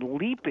thinking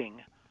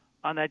leaping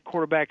on that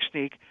quarterback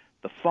sneak?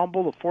 The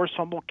fumble, the forced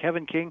fumble,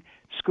 Kevin King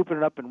scooping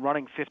it up and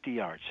running 50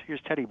 yards.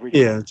 Here's Teddy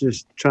Bridgewater. Yeah,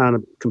 just trying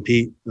to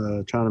compete,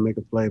 trying to make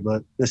a play.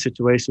 But that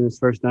situation is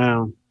first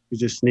down. You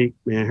just sneak,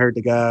 man. Heard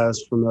the guys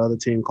from the other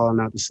team calling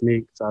out the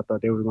sneak, so I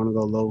thought they were going to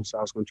go low, so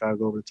I was going to try to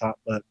go over the top.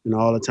 But,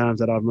 all the times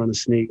that I've run a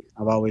sneak,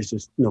 I've always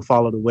just,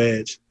 followed the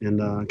wedge,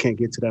 and I can't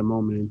get to that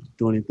moment and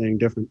do anything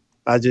different.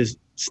 I just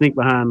sneak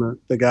behind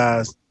the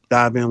guys,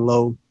 dive in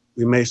low.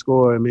 We may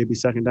score, it may be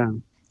second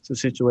down. It's a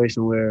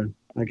situation where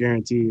I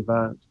guarantee if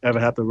I ever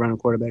have to run a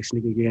quarterback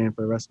sneak again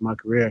for the rest of my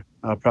career,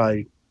 I'll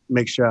probably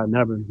make sure I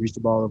never reach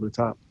the ball over the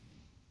top.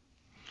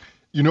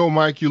 You know,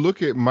 Mike, you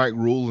look at Mike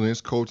Rule and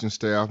his coaching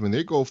staff, and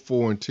they go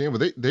 4-10,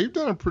 but they've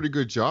done a pretty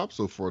good job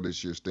so far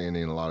this year, staying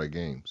in a lot of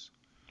games.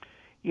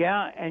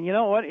 Yeah, and you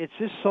know what? It's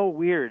just so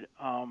weird,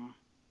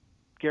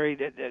 Gary.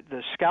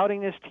 The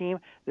scouting this team,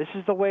 this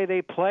is the way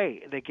they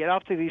play. They get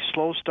off to these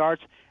slow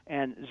starts,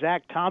 and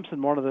Zach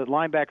Thompson, one of the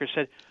linebackers,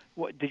 said,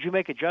 "What, did you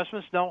make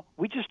adjustments?" No,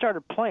 we just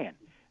started playing.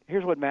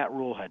 Here's what Matt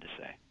Rule had to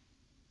say.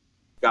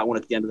 Got one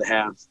at the end of the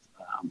half,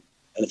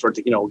 and for it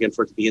to, again,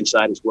 for it to be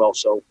inside as well.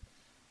 So,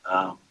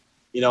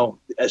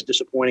 as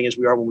disappointing as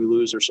we are when we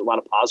lose, there's a lot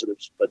of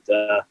positives. But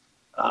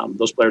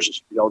those players,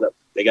 just, that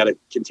they got to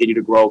continue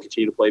to grow,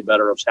 continue to play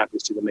better. I was happy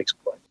to see them make some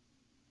play.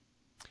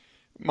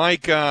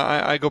 Mike,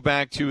 I go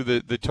back to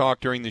the talk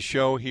during the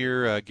show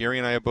here. Gary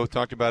and I have both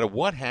talked about it.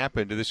 What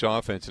happened to this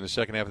offense in the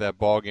second half of that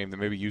ball game that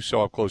maybe you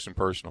saw up close and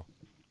personal?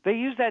 They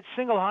used that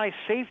single high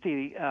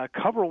safety,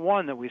 cover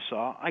one that we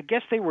saw. I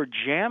guess they were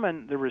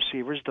jamming the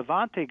receivers.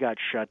 Devontae got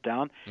shut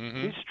down.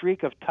 His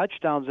streak of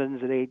touchdowns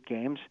ends at 8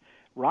 games.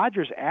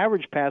 Rodgers'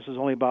 average pass was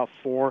only about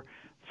 4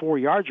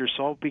 yards or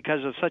so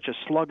because of such a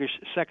sluggish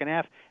second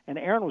half. And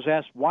Aaron was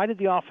asked, why did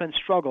the offense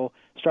struggle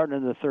starting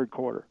in the third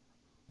quarter?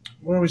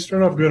 Well, we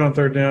started off good on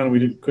third down.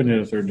 We couldn't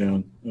hit a third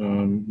down.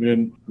 We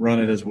didn't run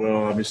it as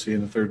well, obviously,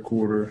 in the third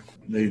quarter.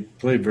 They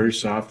played very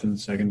soft in the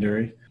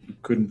secondary. We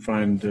couldn't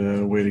find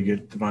a way to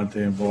get Devontae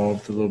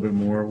involved a little bit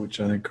more,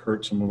 which I think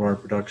hurt some of our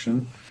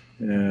production.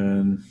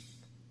 And,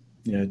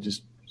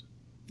 there's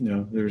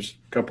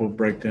a couple of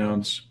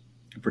breakdowns.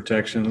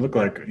 Protection. It looked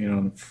like, I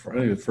think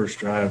the first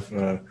drive,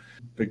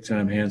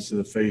 big-time hands to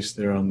the face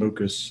there on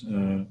Lucas.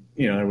 That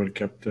would have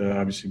kept,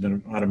 obviously, been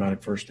an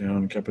automatic first down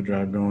and kept the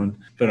drive going.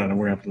 But I don't know,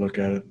 we're going to have to look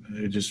at it.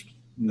 It just,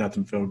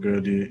 nothing felt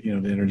good. The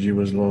energy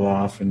was a little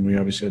off, and we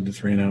obviously had the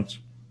 3 and outs.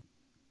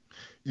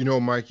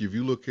 Mike, if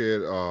you look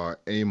at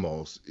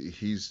Amos,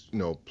 he's,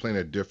 playing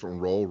a different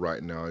role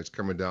right now. He's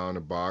coming down the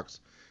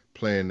box,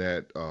 playing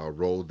that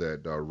role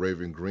that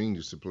Raven Green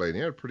used to play. And he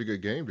had a pretty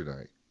good game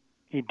tonight.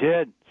 He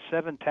did.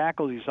 7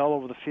 tackles. He's all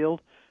over the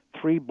field.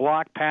 3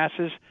 block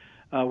passes.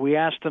 We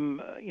asked him,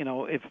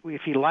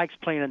 if he likes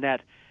playing in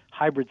that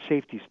hybrid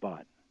safety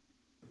spot.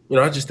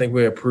 I just think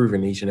we're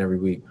improving each and every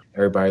week.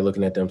 Everybody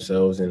looking at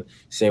themselves and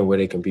seeing where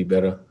they can be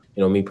better.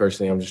 Me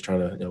personally, I'm just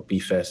trying to be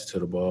faster to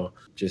the ball,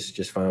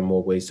 just find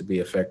more ways to be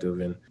effective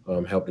and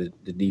help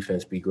the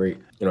defense be great.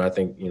 I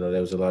think,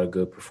 there was a lot of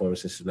good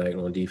performances tonight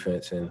on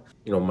defense and,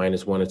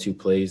 minus 1 or 2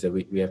 plays that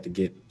we have to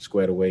get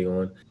squared away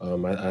on.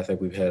 I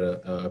think we've had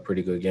a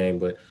pretty good game.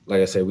 But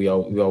like I said, we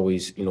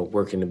always,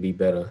 working to be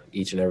better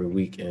each and every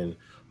week. And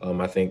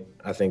I think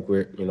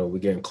we're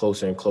getting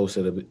closer and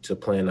closer to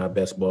playing our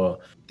best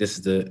ball. This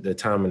is the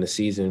time in the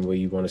season where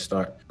you want to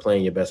start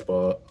playing your best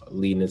ball,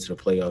 leading into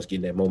the playoffs,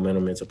 getting that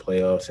momentum into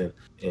playoffs,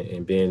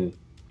 and being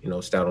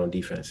stout on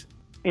defense.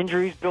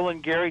 Injuries, Bill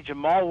and Gary.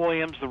 Jamal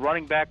Williams, the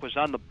running back, was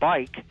on the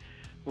bike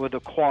with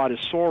a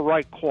sore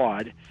right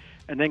quad.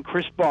 And then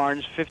Chris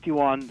Barnes,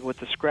 51, with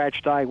the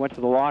scratched eye, went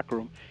to the locker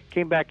room,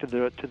 came back to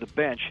the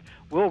bench.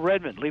 Will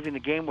Redmond leaving the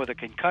game with a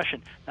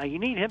concussion. Now, you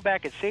need him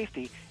back at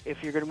safety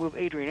if you're going to move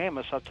Adrian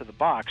Amos up to the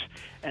box.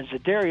 And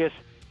Za'Darius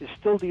is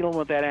still dealing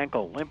with that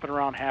ankle, limping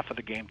around half of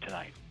the game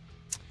tonight.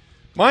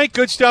 Mike,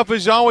 good stuff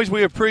as always.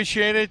 We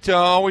appreciate it.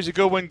 Always a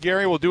good one,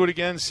 Gary. We'll do it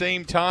again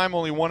same time,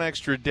 only 1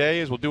 extra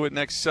day, as we'll do it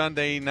next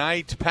Sunday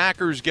night.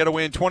 Packers get a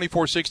win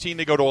 24-16.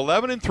 They go to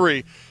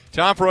 11-3.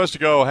 Time for us to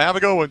go. Have a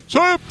good one. See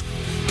ya.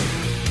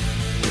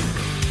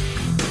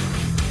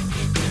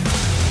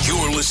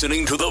 You're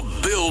listening to the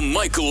Bill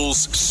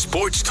Michaels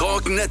Sports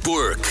Talk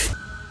Network.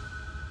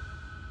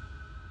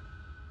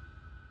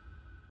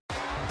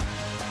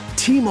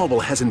 T-Mobile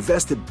has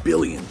invested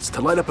billions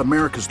to light up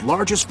America's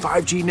largest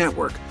 5G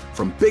network,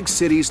 from big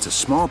cities to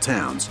small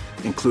towns,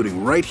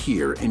 including right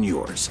here in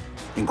yours.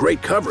 And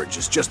great coverage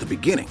is just the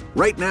beginning.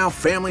 Right now,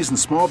 families and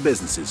small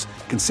businesses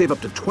can save up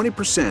to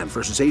 20%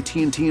 versus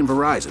AT&T and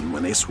Verizon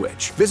when they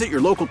switch. Visit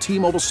your local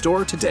T-Mobile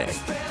store today.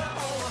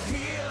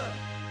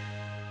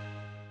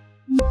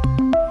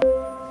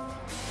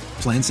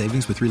 Plan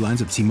savings with 3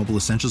 lines of T-Mobile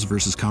Essentials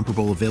versus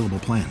comparable available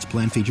plans.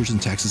 Plan features and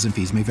taxes and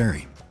fees may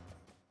vary.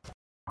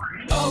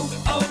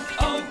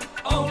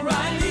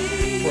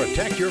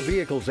 Protect your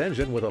vehicle's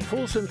engine with a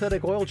full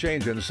synthetic oil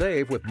change and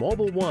save with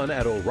Mobil 1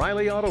 at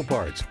O'Reilly Auto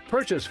Parts.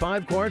 Purchase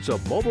 5 quarts of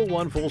Mobil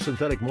 1 full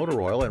synthetic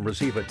motor oil and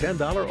receive a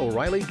 $10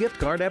 O'Reilly gift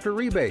card after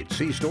rebate.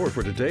 See store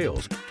for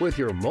details. With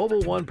your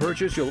Mobil 1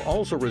 purchase, you'll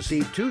also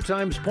receive 2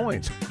 times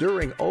points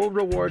during O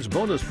Rewards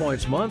Bonus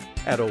Points Month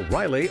at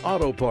O'Reilly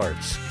Auto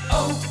Parts.